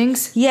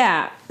hauntings?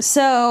 Yeah.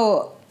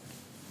 So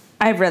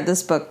I've read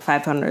this book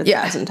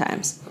 500,000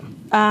 times.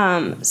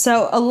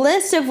 So a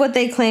list of what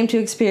they claim to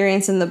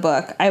experience in the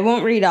book. I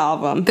won't read all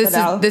of them.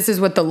 This is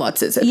what the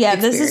Lutzes have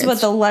experienced. This is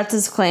what the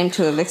Lutzes claim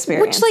to have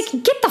experienced. Which,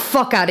 like, get the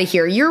fuck out of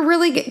here. You're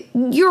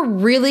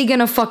really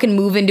gonna fucking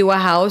move into a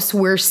house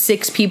where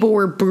 6 people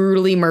were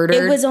brutally murdered?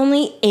 It was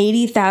only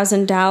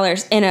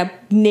 $80,000 in a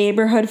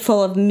neighborhood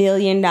full of $1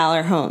 million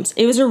homes.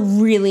 It was a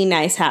really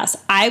nice house.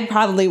 I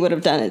probably would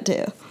have done it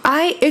too.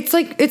 It's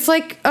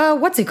like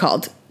what's it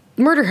called?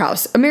 Murder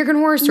House, American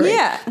Horror Story.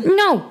 Yeah.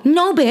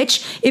 No,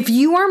 bitch. If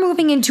you are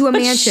moving into a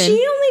mansion, she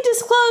only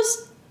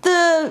disclosed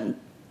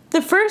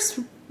the first,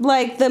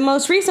 like, the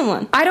most recent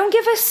one. I don't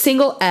give a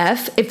single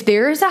F if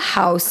there is a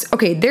house.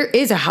 Okay, there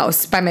is a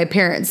house by my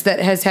parents that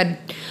has had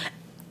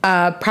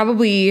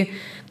probably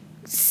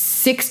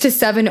 6 to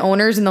 7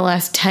 owners in the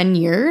last 10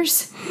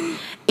 years.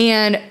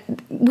 And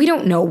we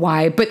don't know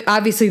why, but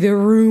obviously the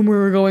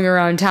rumor going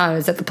around town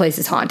is that the place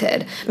is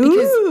haunted.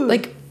 Because,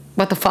 like,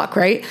 what the fuck,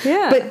 right?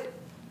 Yeah. But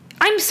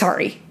I'm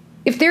sorry.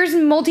 If there's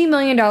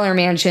multi-million-dollar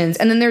mansions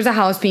and then there's a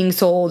house being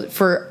sold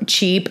for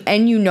cheap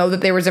and you know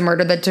that there was a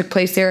murder that took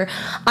place there,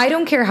 I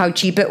don't care how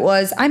cheap it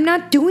was. I'm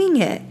not doing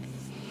it.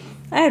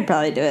 I'd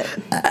probably do it.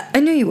 I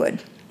knew you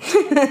would.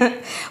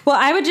 Well,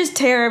 I would just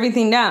tear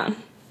everything down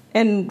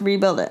and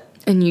rebuild it.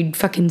 And you'd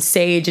fucking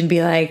sage and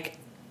be like,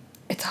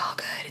 it's all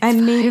good.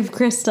 I'm made of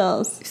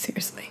crystals.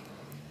 Seriously.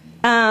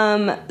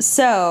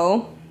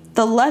 So,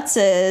 the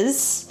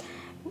Lutzes,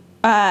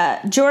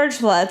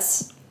 George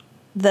Lutz,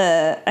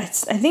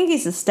 I think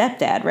he's the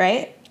stepdad,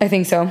 right? I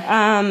think so.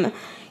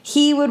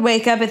 He would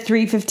wake up at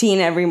 3:15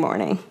 every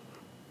morning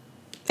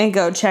and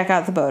go check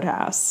out the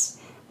boathouse.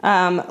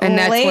 And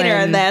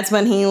that's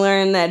when he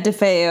learned that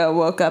DeFeo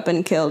woke up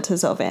and killed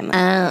his whole family.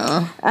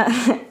 Oh.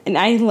 And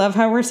I love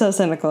how we're so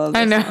cynical.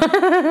 I know.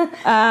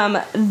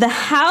 The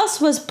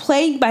house was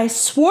plagued by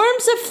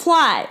swarms of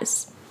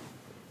flies,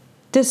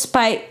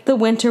 despite the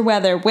winter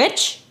weather,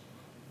 which...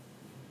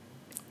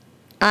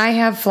 I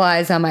have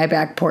flies on my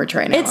back porch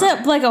right now. It's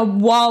like a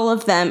wall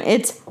of them.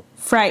 It's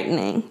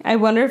frightening. I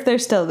wonder if they're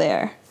still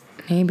there.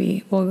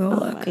 Maybe. We'll go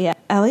look. Yeah.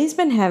 Ellie's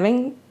been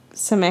having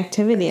some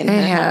activity in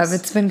her house.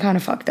 It's been kind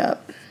of fucked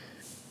up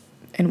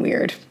and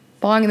weird.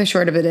 The long and the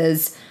short of it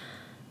is,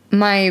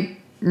 my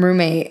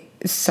roommate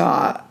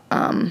saw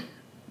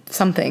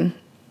something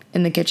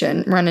in the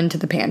kitchen run into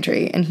the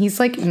pantry, and he's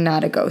like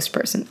not a ghost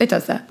person. It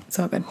does that. It's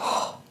all good.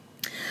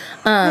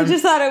 I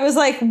just thought it was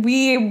like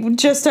we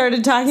just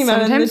started talking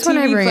about it in the TV Sometimes when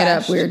I bring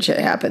flash. it up, weird shit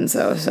happens,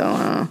 though.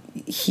 So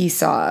he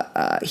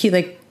saw, he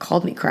like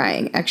called me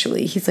crying,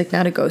 actually. He's like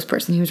not a ghost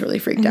person. He was really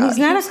freaked out. He's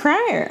not a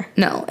crier.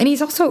 No. And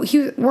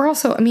we're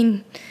also, I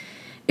mean,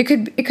 it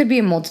could be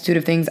a multitude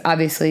of things.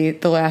 Obviously,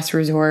 the last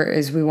resort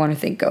is we want to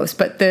think ghosts.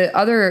 But the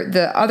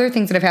other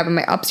things that have happened,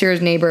 my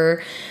upstairs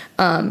neighbor,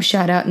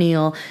 shout out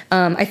Neil.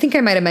 I think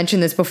I might have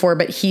mentioned this before,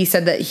 but he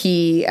said that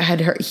he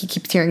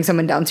keeps hearing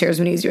someone downstairs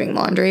when he's doing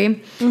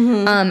laundry.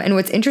 Mm-hmm. And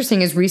what's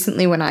interesting is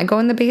recently when I go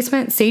in the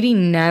basement, Sadie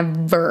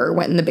never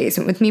went in the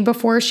basement with me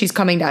before. She's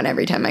coming down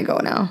every time I go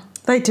now.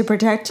 Like to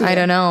protect you. I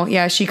don't know.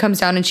 Yeah, she comes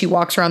down and she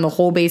walks around the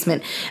whole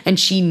basement, and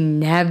she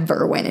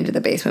never went into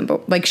the basement.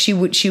 But like she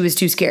was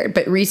too scared.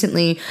 But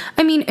recently,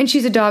 I mean, and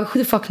she's a dog. Who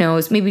the fuck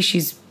knows? Maybe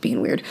she's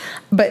being weird.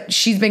 But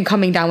she's been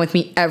coming down with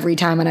me every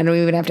time, and I don't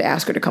even have to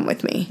ask her to come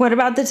with me. What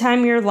about the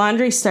time your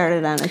laundry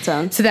started on its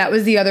own? So that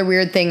was the other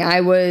weird thing.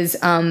 I was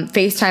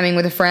FaceTiming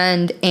with a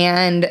friend,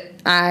 and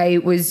I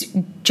was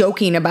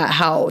joking about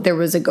how there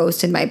was a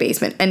ghost in my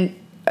basement. And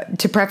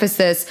to preface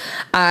this,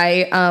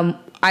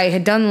 I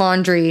had done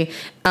laundry,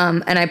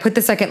 and I put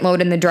the second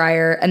load in the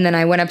dryer, and then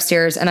I went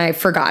upstairs and I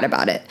forgot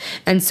about it.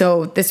 And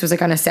so this was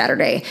like on a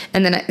Saturday,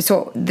 and then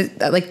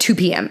like 2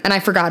 p.m. and I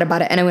forgot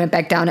about it, and I went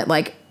back down at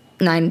like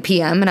 9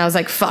 p.m. and I was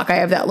like, fuck, I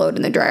have that load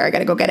in the dryer. I got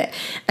to go get it.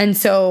 And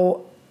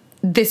so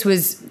this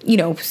was,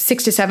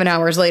 6 to 7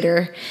 hours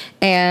later,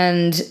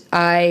 and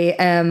I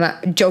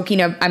am joking.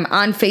 I'm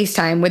on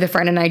FaceTime with a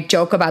friend, and I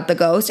joke about the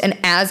ghost. And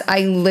as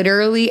I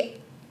literally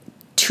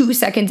 2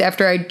 seconds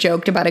after I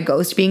joked about a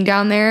ghost being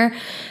down there,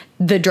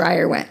 the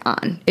dryer went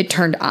on. It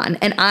turned on.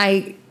 And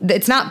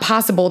it's not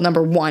possible,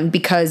 number one,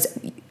 because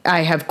I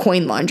have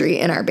coin laundry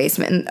in our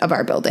basement of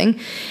our building.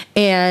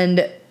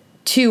 And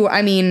two,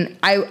 I mean,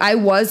 I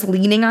was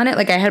leaning on it.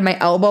 Like I had my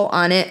elbow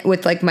on it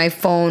with like my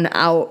phone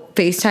out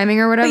FaceTiming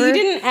or whatever. But you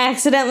didn't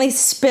accidentally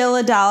spill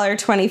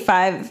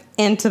 $1.25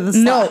 into the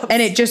sauce. No,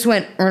 and it just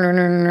went,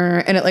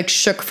 and it like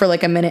shook for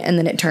like a minute, and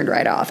then it turned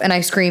right off. And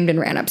I screamed and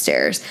ran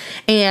upstairs.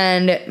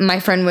 And my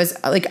friend was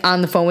like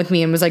on the phone with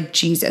me and was like,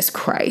 Jesus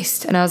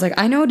Christ. And I was like,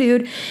 I know,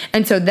 dude.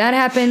 And so that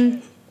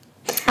happened.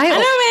 I know,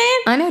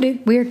 man. I know,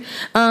 dude. Weird.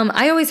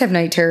 I always have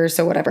night terrors,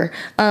 so whatever.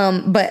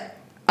 But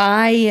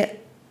I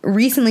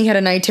recently had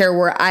a night terror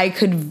where I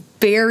could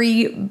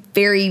very,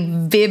 very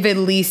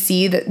vividly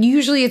see that.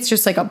 Usually it's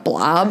just like a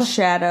blob.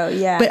 Shadow,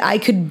 yeah. But I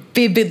could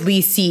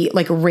vividly see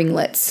like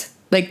ringlets,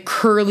 like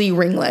curly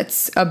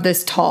ringlets of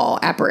this tall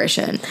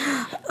apparition.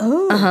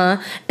 Oh.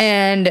 Uh-huh.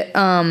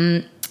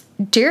 And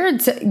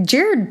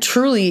Jared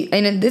truly,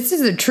 and this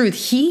is the truth,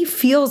 he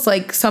feels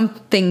like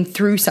something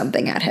threw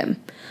something at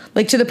him.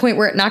 Like to the point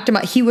where it knocked him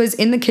out. He was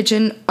in the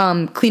kitchen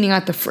cleaning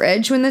out the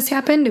fridge when this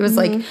happened. It was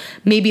like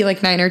maybe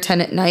like 9 or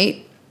 10 at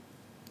night.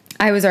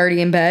 I was already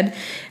in bed.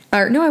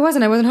 Or no, I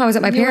wasn't. I wasn't home. I was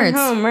at my parents'.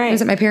 Home, right. I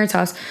was at my parents'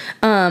 house.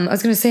 I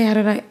was going to say, how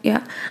did I?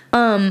 Yeah.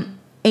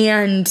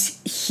 And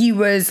he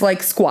was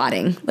like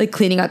squatting, like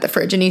cleaning out the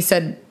fridge. And he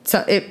said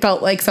it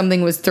felt like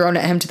something was thrown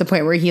at him to the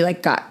point where he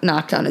like got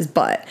knocked on his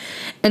butt.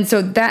 And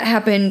so that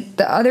happened.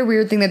 The other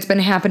weird thing that's been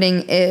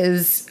happening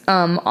is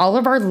all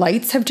of our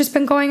lights have just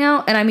been going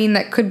out. And I mean,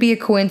 that could be a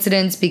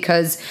coincidence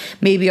because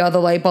maybe all the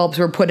light bulbs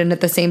were put in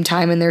at the same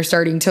time and they're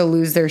starting to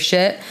lose their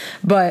shit.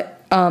 But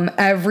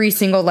every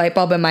single light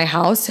bulb in my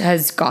house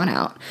has gone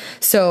out.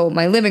 So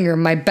my living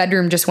room, my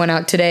bedroom just went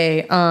out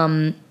today.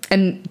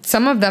 And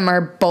some of them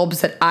are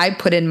bulbs that I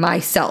put in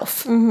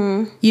myself.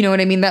 Mm-hmm. You know what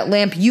I mean? That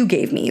lamp you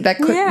gave me. That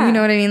could, you know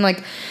what I mean?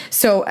 Like,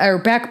 so our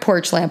back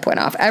porch lamp went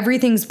off.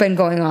 Everything's been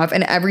going off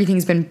and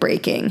everything's been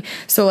breaking.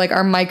 So like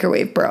our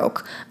microwave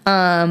broke.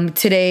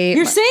 Today.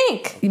 Your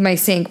sink. My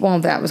sink. Well,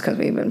 that was because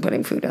we've been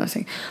putting food in the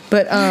sink.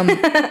 But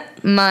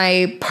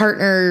my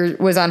partner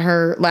was on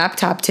her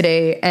laptop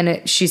today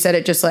and she said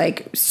it just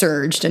like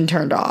surged and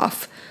turned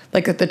off.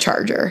 Like at the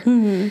charger.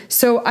 Mm-hmm.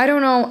 So I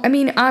don't know. I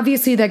mean,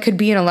 obviously that could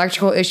be an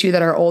electrical issue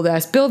that our old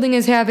ass building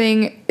is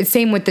having.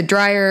 Same with the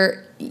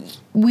dryer.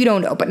 We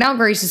don't know. But now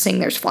Grace is saying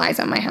there's flies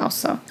on my house.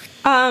 So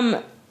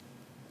I'll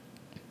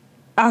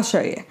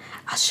show you.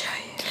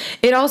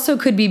 It also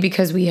could be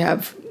because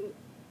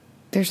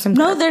there's some.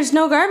 No, there's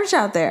no garbage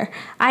out there.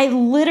 I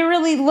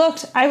literally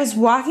looked. I was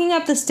walking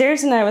up the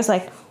stairs and I was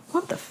like,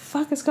 what the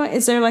fuck is going on?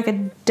 Is there like a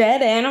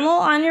dead animal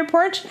on your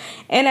porch?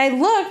 And I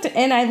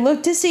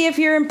looked to see if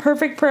your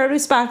imperfect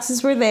produce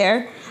boxes were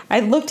there. I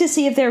looked to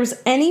see if there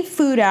was any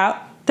food out.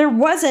 There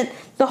wasn't.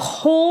 The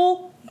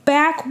whole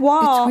back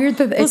wall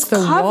was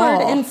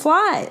covered in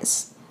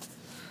flies.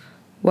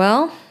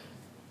 Well,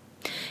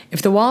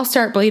 if the walls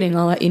start bleeding,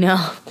 I'll let you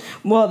know.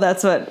 Well,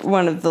 that's what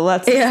one of the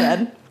Let's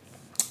said.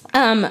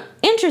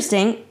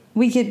 Interesting.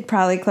 We could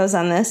probably close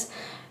on this.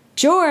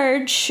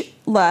 George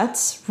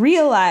Lutz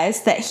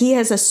realized that he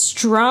has a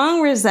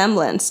strong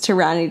resemblance to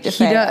Ronnie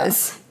DeFeo. He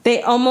does.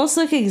 They almost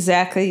look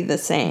exactly the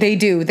same. They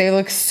do. They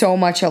look so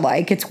much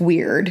alike. It's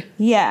weird.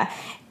 Yeah.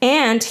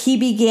 And he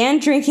began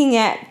drinking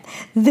at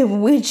the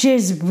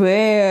Witch's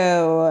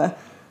Brew,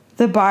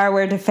 the bar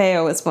where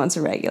DeFeo was once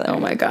a regular. Oh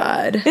my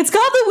God. It's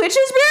called the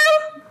Witch's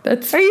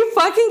Brew? Are you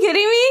fucking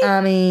kidding me?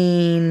 I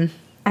mean,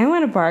 I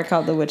want a bar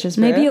called the Witch's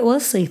Brew. Maybe it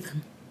was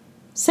Slathan.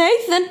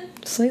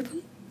 Slathan.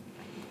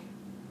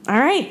 All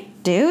right,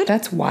 dude.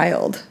 That's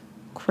wild.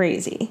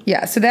 Crazy.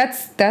 Yeah, so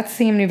that's the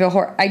Amityville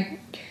Horror. I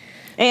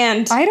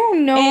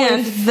don't know.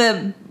 And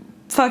the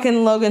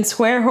fucking Logan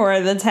Square horror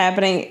that's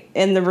happening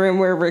in the room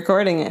we're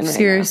recording in right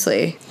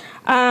Seriously.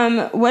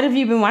 now. What have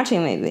you been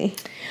watching lately?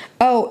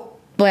 Oh,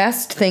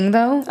 last thing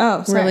though.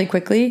 Oh, sorry. Really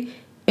quickly.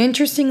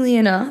 Interestingly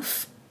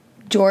enough,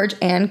 George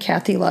and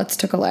Kathy Lutz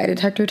took a lie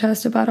detector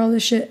test about all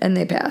this shit and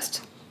they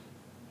passed.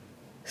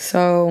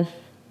 So...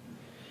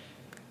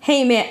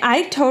 Hey, man,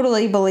 I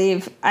totally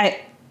believe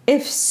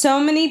if so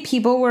many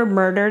people were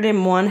murdered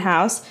in one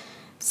house,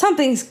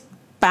 something's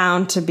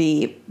bound to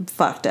be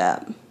fucked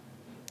up.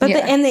 But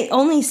and they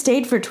only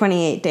stayed for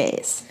 28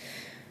 days.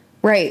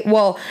 Right.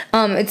 Well,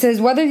 it says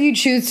whether you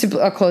choose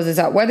to close this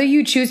out. Whether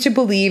you choose to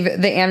believe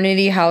the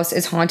Amity house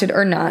is haunted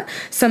or not,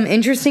 some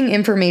interesting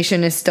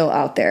information is still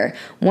out there.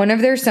 One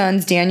of their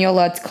sons, Daniel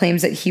Lutz,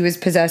 claims that he was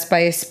possessed by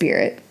a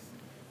spirit.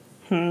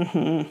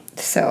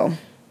 So,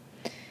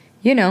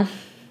 you know.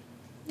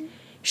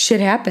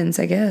 Shit happens,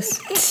 I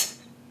guess.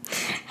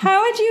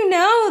 How would you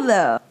know,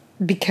 though?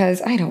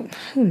 Because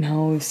who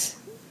knows?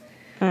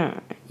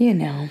 You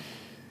know.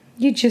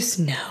 You just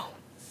know.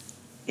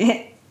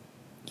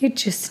 You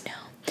just know.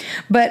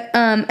 But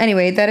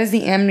anyway, that is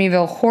the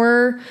Amityville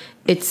Horror.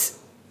 It's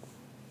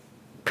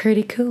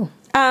pretty cool.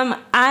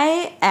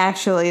 I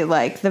actually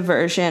like the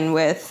version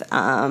with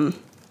Ryan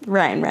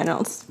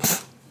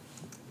Reynolds.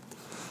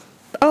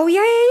 Oh,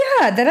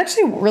 yeah. That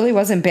actually really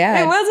wasn't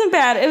bad. It wasn't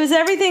bad. It was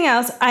everything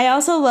else. I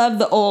also love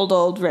the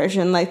old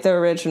version, like the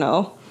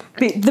original.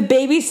 The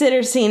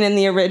babysitter scene in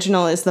the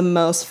original is the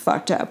most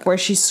fucked up, where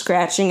she's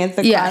scratching at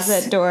the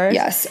closet doors.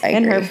 Yes, I agree.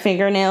 And her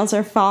fingernails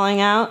are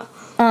falling out.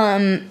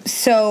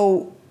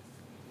 So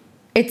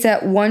it's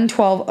at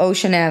 112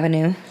 Ocean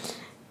Avenue.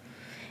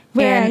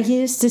 Where I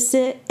used to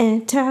sit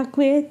and talk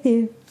with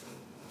you.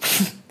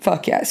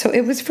 Fuck yeah. So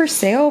it was for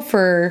sale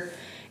for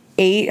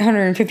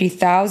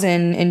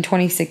 $850,000 in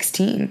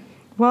 2016.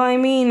 Well, I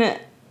mean,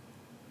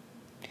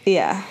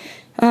 yeah.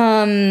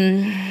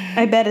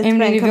 I bet it's been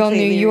Amityville, New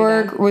completely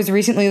York redone. was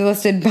recently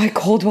listed by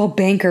Coldwell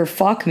Banker.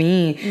 Fuck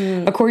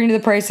me. According to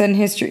the price and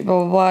history,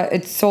 blah, blah, blah.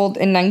 It sold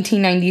in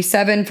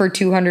 1997 for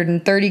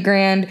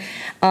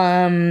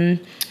 $230,000.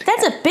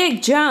 That's a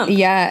big jump.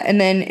 Yeah, and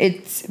then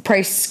its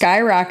price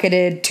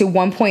skyrocketed to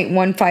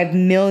 $1.15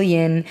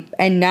 million,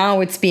 and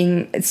now it's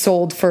being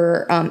sold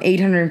for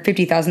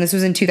 $850,000. This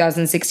was in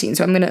 2016,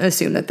 so I'm going to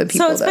assume that the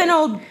people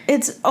So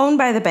it's owned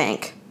by the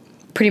bank.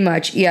 pretty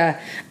much, yeah.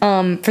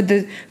 For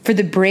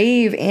the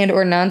brave and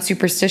or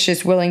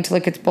non-superstitious, willing to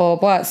look at blah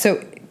blah blah.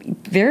 So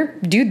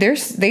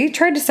they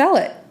tried to sell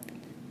it.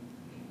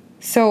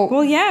 So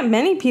Well, yeah,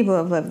 many people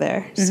have lived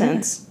there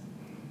since.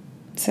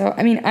 So,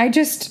 I mean, I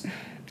just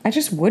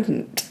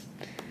wouldn't.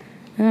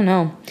 I don't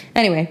know.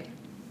 Anyway,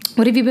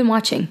 what have you been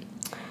watching?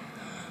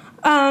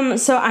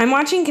 So I'm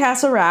watching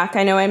Castle Rock.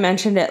 I know I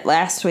mentioned it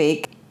last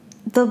week.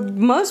 The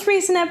most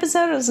recent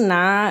episode was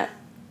not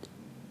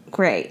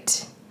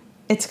great.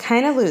 It's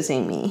kind of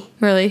losing me.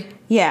 Really?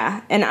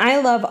 Yeah, and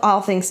I love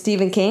all things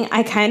Stephen King.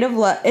 I kind of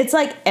love... It's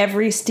like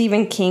every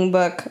Stephen King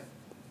book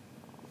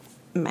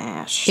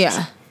mashed.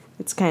 Yeah.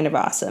 It's kind of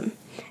awesome.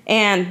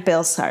 And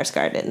Bill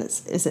Skarsgård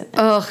is in it.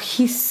 Oh,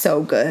 he's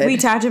so good. We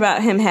talked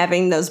about him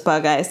having those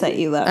bug eyes that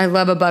you love. I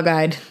love a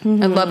bug-eyed.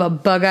 I love a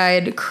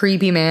bug-eyed,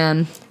 creepy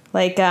man.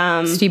 Like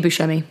Steve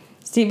Buscemi.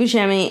 Steve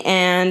Buscemi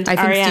and I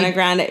think Ariana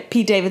Grande.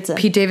 Pete Davidson.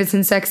 Pete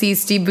Davidson sexy.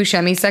 Steve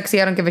Buscemi sexy.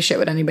 I don't give a shit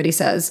what anybody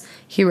says.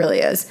 He really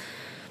is.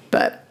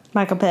 But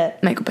Michael Pitt.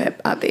 Michael Pitt,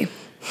 Obvi.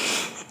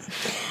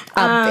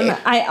 Obvi.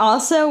 I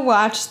also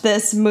watched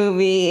this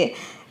movie.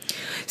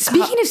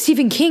 Speaking of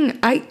Stephen King,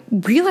 I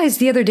realized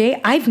the other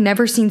day I've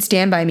never seen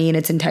Stand By Me in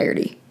its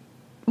entirety.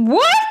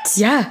 What?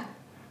 Yeah.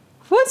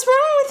 What's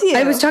wrong with you?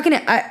 I was talking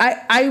to,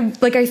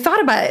 I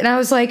thought about it and I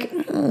was like,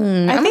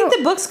 I think the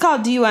book's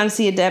called Do You Want to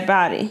See a Dead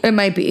Body? it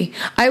might be.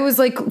 I was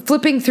like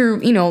flipping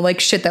through, you know, like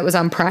shit that was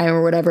on Prime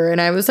or whatever. And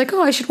I was like,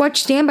 oh, I should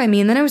watch Stand By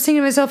Me. And then I was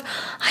thinking to myself,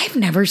 I've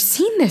never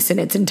seen this in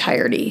its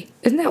entirety.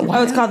 Isn't that wild?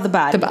 Oh, it's called The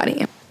Body. The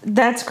Body.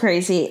 That's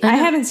crazy. I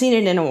haven't seen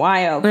it in a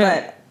while,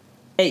 but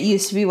it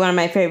used to be one of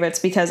my favorites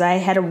because I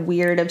had a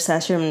weird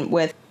obsession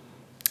with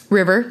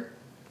River.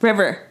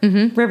 River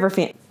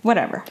Phoenix.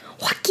 Whatever.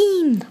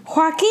 Joaquin.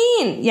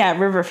 Yeah,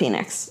 River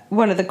Phoenix.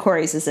 One of the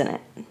Coreys is in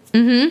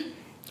it.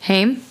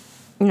 Haim.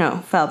 No,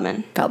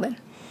 Feldman.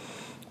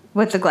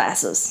 With the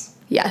glasses.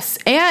 Yes.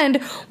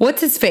 And what's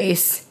his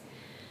face?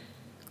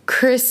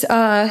 Chris,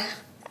 Jerry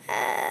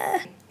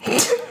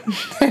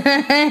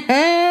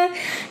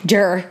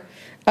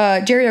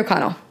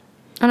O'Connell.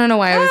 I don't know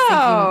why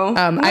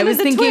I was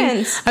thinking.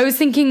 Twins. I was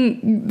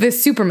thinking the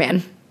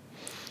Superman.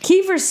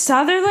 Kiefer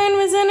Sutherland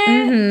was in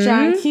it.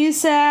 John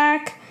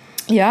Cusack.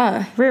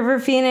 Yeah. River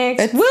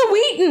Phoenix. Will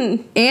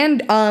Wheaton.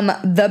 And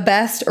the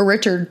best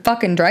Richard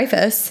fucking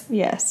Dreyfuss.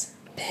 Yes.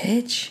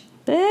 Bitch.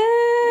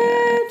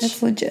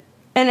 Bitch. legit.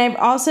 And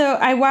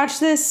I watched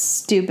this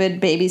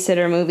stupid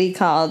babysitter movie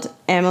called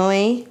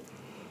Emily.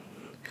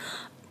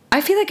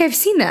 I feel like I've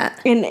seen that.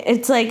 And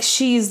it's like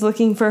she's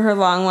looking for her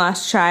long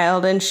lost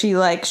child, and she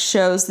like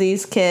shows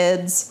these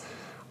kids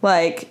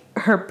like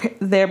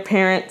their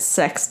parents'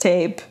 sex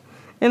tape,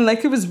 and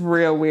like it was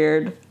real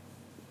weird.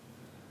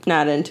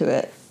 Not into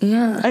it.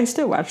 Yeah. I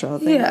still watch the whole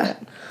thing. Yeah.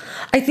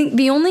 I think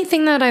the only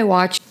thing that I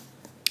watched.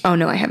 Oh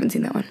no, I haven't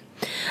seen that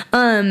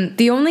one.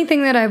 The only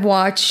thing that I've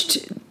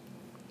watched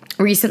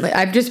recently,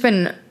 I've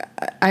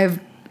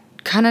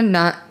kind of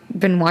not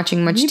been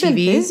watching much You've TV. been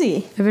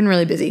busy. I've been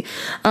really busy.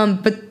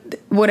 But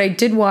what I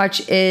did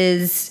watch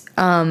is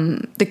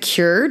The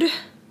Cured,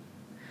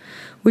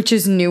 which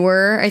is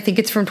newer. I think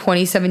it's from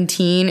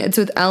 2017. It's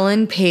with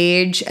Ellen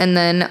Page, and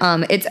then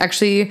it's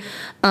actually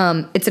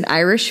it's an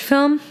Irish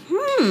film.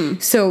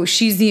 So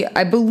she's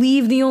I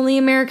believe the only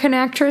American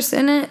actress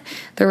in it.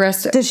 The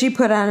rest. Did she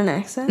put on an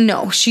accent?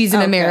 No, she's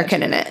an Oh, American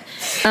good. in it.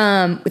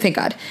 Thank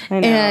God. I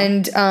know.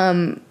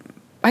 And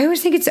I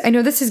always think I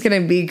know this is going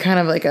to be kind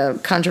of like a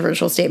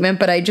controversial statement,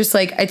 but I just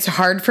like, it's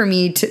hard for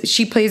me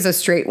she plays a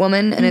straight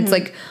woman, and it's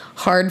like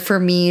hard for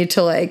me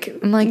to like,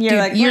 I'm like, You're dude,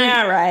 like,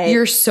 yeah, right.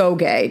 You're so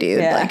gay, dude.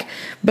 Yeah. Like,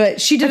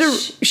 but she did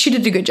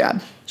a good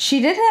job.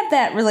 She did have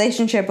that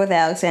relationship with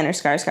Alexander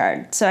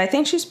Skarsgård, so I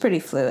think she's pretty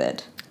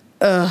fluid.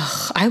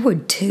 Ugh, I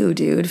would too,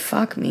 dude.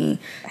 Fuck me.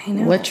 I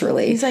know.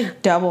 Literally. He's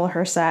like double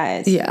her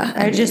size. Yeah,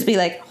 I would just be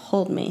like,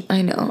 hold me.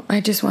 I know.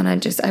 I just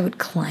want to I would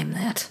climb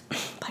that.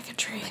 Like a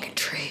tree.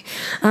 Tree.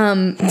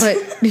 But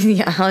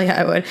yeah, hell yeah,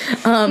 I would.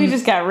 We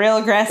just got real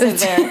aggressive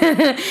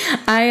there.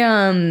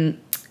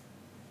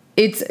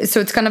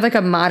 It's kind of like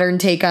a modern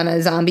take on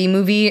a zombie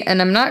movie,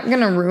 and I'm not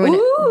gonna ruin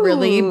it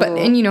really, but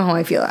and you know how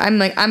I feel.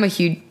 I'm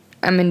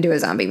into a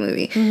zombie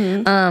movie.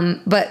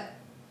 But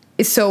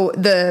so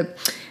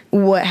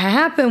what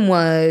happened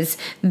was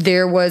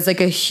there was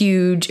like a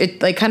huge,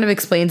 it like kind of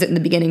explains it in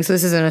the beginning, so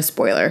this isn't a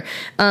spoiler.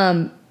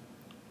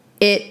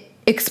 It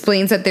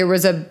explains that there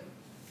was a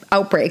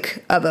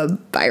outbreak of a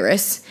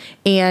virus,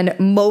 and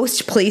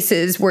most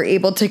places were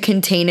able to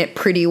contain it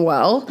pretty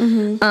well.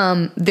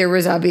 There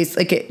was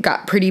obviously, like, it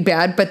got pretty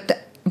bad,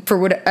 but for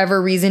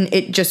whatever reason,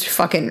 it just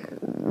fucking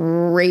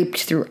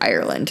raped through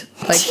Ireland.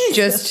 Like, Jesus.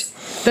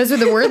 just, that's what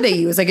the word they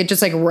use. Like, it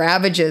just, like,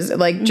 ravages,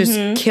 like,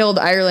 just killed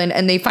Ireland.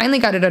 And they finally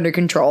got it under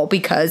control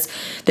because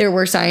there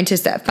were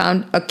scientists that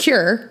found a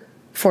cure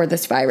for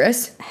this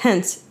virus.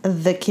 Hence,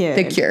 the cure.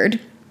 The cured.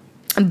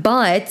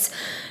 But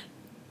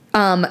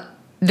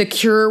the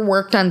cure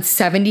worked on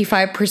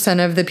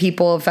 75% of the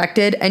people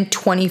affected, and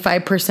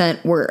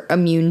 25% were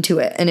immune to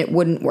it, and it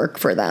wouldn't work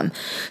for them.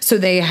 So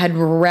they had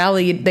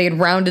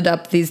rounded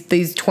up these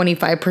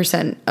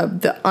 25%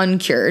 of the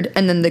uncured,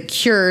 and then the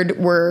cured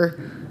were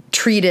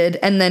treated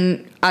and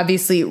then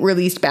obviously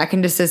released back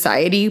into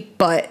society.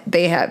 But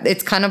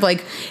it's kind of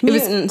like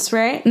Mutants,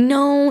 right?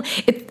 No,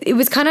 it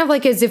was kind of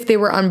like as if they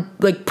were on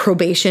like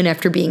probation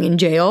after being in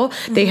jail.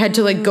 They had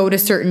to like go to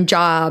certain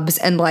jobs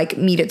and like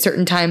meet at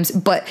certain times,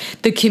 but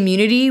the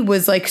community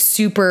was like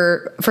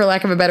super, for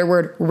lack of a better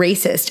word,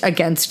 racist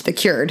against the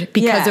cured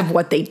because of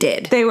what they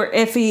did. They were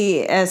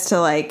iffy as to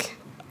like...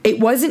 It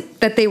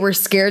wasn't that they were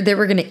scared they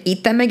were going to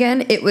eat them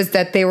again. It was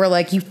that they were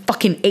like, you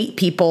fucking ate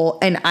people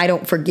and I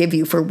don't forgive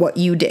you for what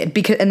you did.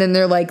 And then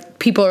they're like,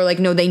 people are like,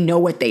 no, they know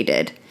what they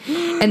did.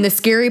 And the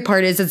scary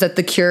part is that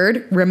the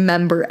cured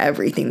remember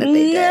everything that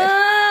they did.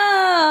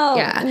 No!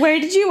 Yeah. Where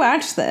did you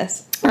watch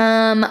this?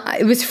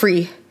 It was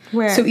free.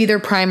 Where? So either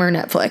Prime or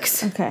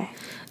Netflix. Okay.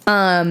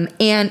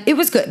 And it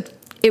was good.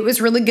 It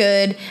was really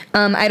good.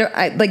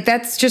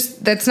 That's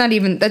just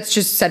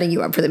setting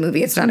you up for the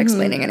movie. It's not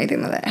explaining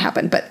anything that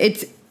happened, but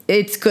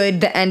it's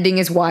good. The ending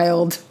is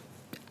wild.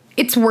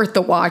 It's worth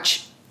the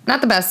watch. Not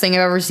the best thing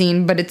I've ever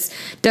seen, but it's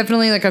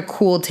definitely like a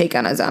cool take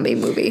on a zombie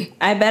movie.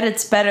 I bet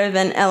it's better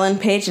than Ellen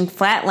Page and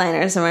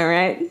Flatliners, am I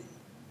right?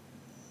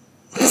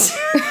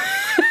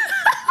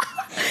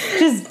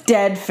 Just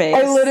dead face.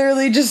 I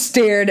literally just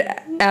stared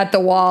at the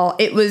wall.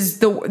 It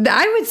was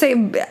I would say...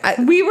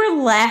 we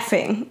were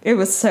laughing. It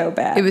was so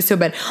bad. It was so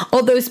bad.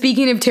 Although,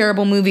 speaking of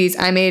terrible movies,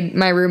 I made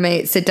my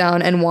roommate sit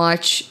down and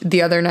watch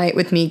the other night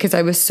with me because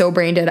I was so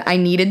brain dead. I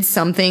needed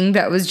something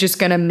that was just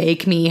going to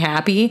make me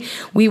happy.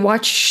 We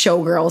watched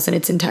Showgirls in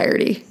its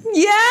entirety.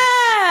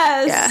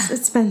 Yes! Yeah.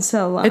 It's been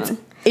so long.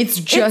 It's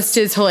just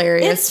as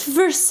hilarious. It's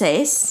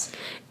Versace.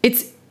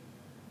 It's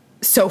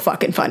so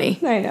fucking funny.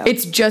 I know.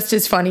 It's just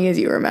as funny as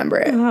you remember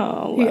it.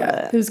 Oh,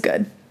 love It was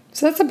good.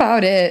 So that's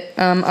about it.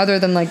 Other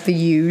than like the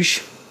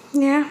huge.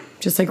 Yeah.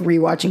 Just like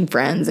rewatching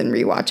Friends and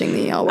rewatching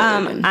The L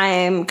Word. I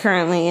am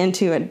currently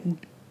into a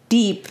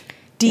deep,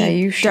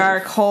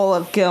 dark hole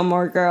of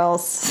Gilmore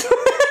Girls.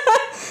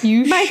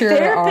 My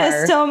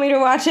therapist told me to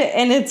watch it,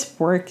 and it's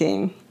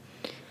working.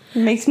 It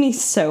makes me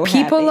so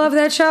happy. People love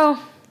that show.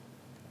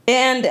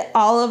 And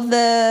all of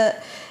the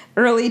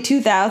early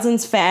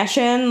 2000s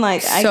fashion,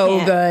 like,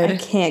 good. I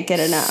can't get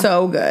enough.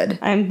 So good.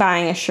 I'm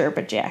buying a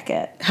Sherpa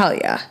jacket. Hell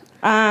yeah.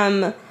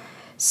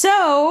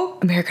 So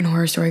American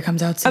Horror Story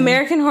comes out soon.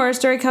 American Horror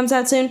Story comes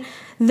out soon.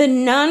 The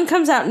Nun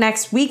comes out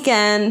next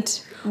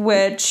weekend,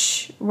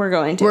 which we're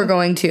going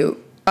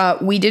to.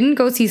 We didn't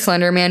go see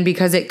Slender Man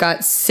because it got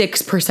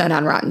 6%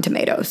 on Rotten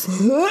Tomatoes.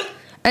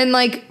 And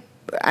like,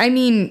 I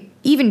mean,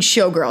 even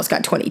Showgirls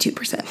got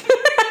 22%.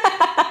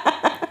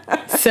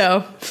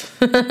 So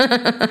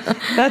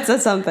that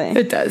says something.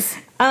 It does.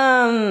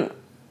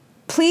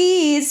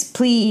 Please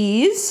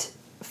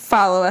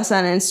follow us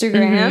on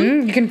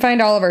Instagram. You can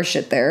find all of our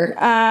shit there.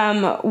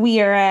 We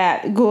are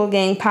at Ghoul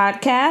Gang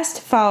Podcast.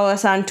 Follow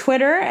us on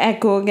Twitter at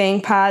Ghoul Gang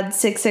Pod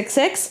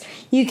 666.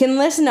 You can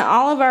listen to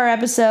all of our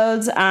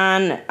episodes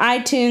on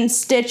iTunes,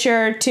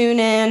 Stitcher,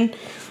 TuneIn,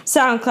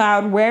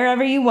 SoundCloud,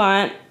 wherever you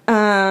want.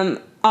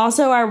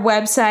 Also, our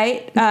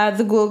website,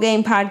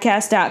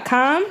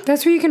 theghoulgangpodcast.com.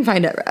 That's where you can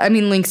find it. I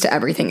mean, links to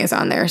everything is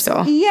on there,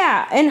 so.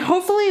 Yeah, and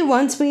hopefully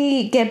once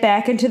we get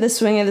back into the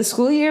swing of the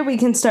school year, we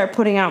can start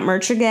putting out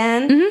merch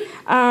again.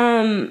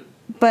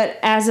 But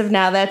as of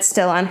now, that's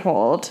still on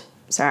hold.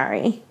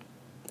 Sorry.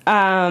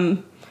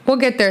 We'll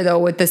get there, though,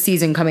 with the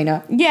season coming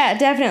up. Yeah,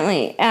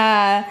 definitely.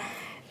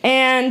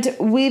 And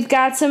we've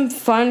got some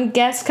fun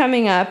guests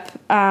coming up.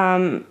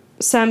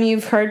 Some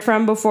you've heard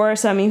from before,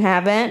 some you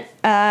haven't.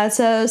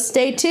 So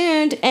stay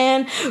tuned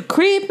and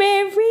creep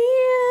it real.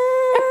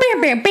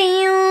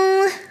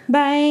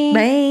 Bye.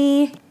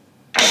 Bye.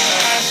 Bye.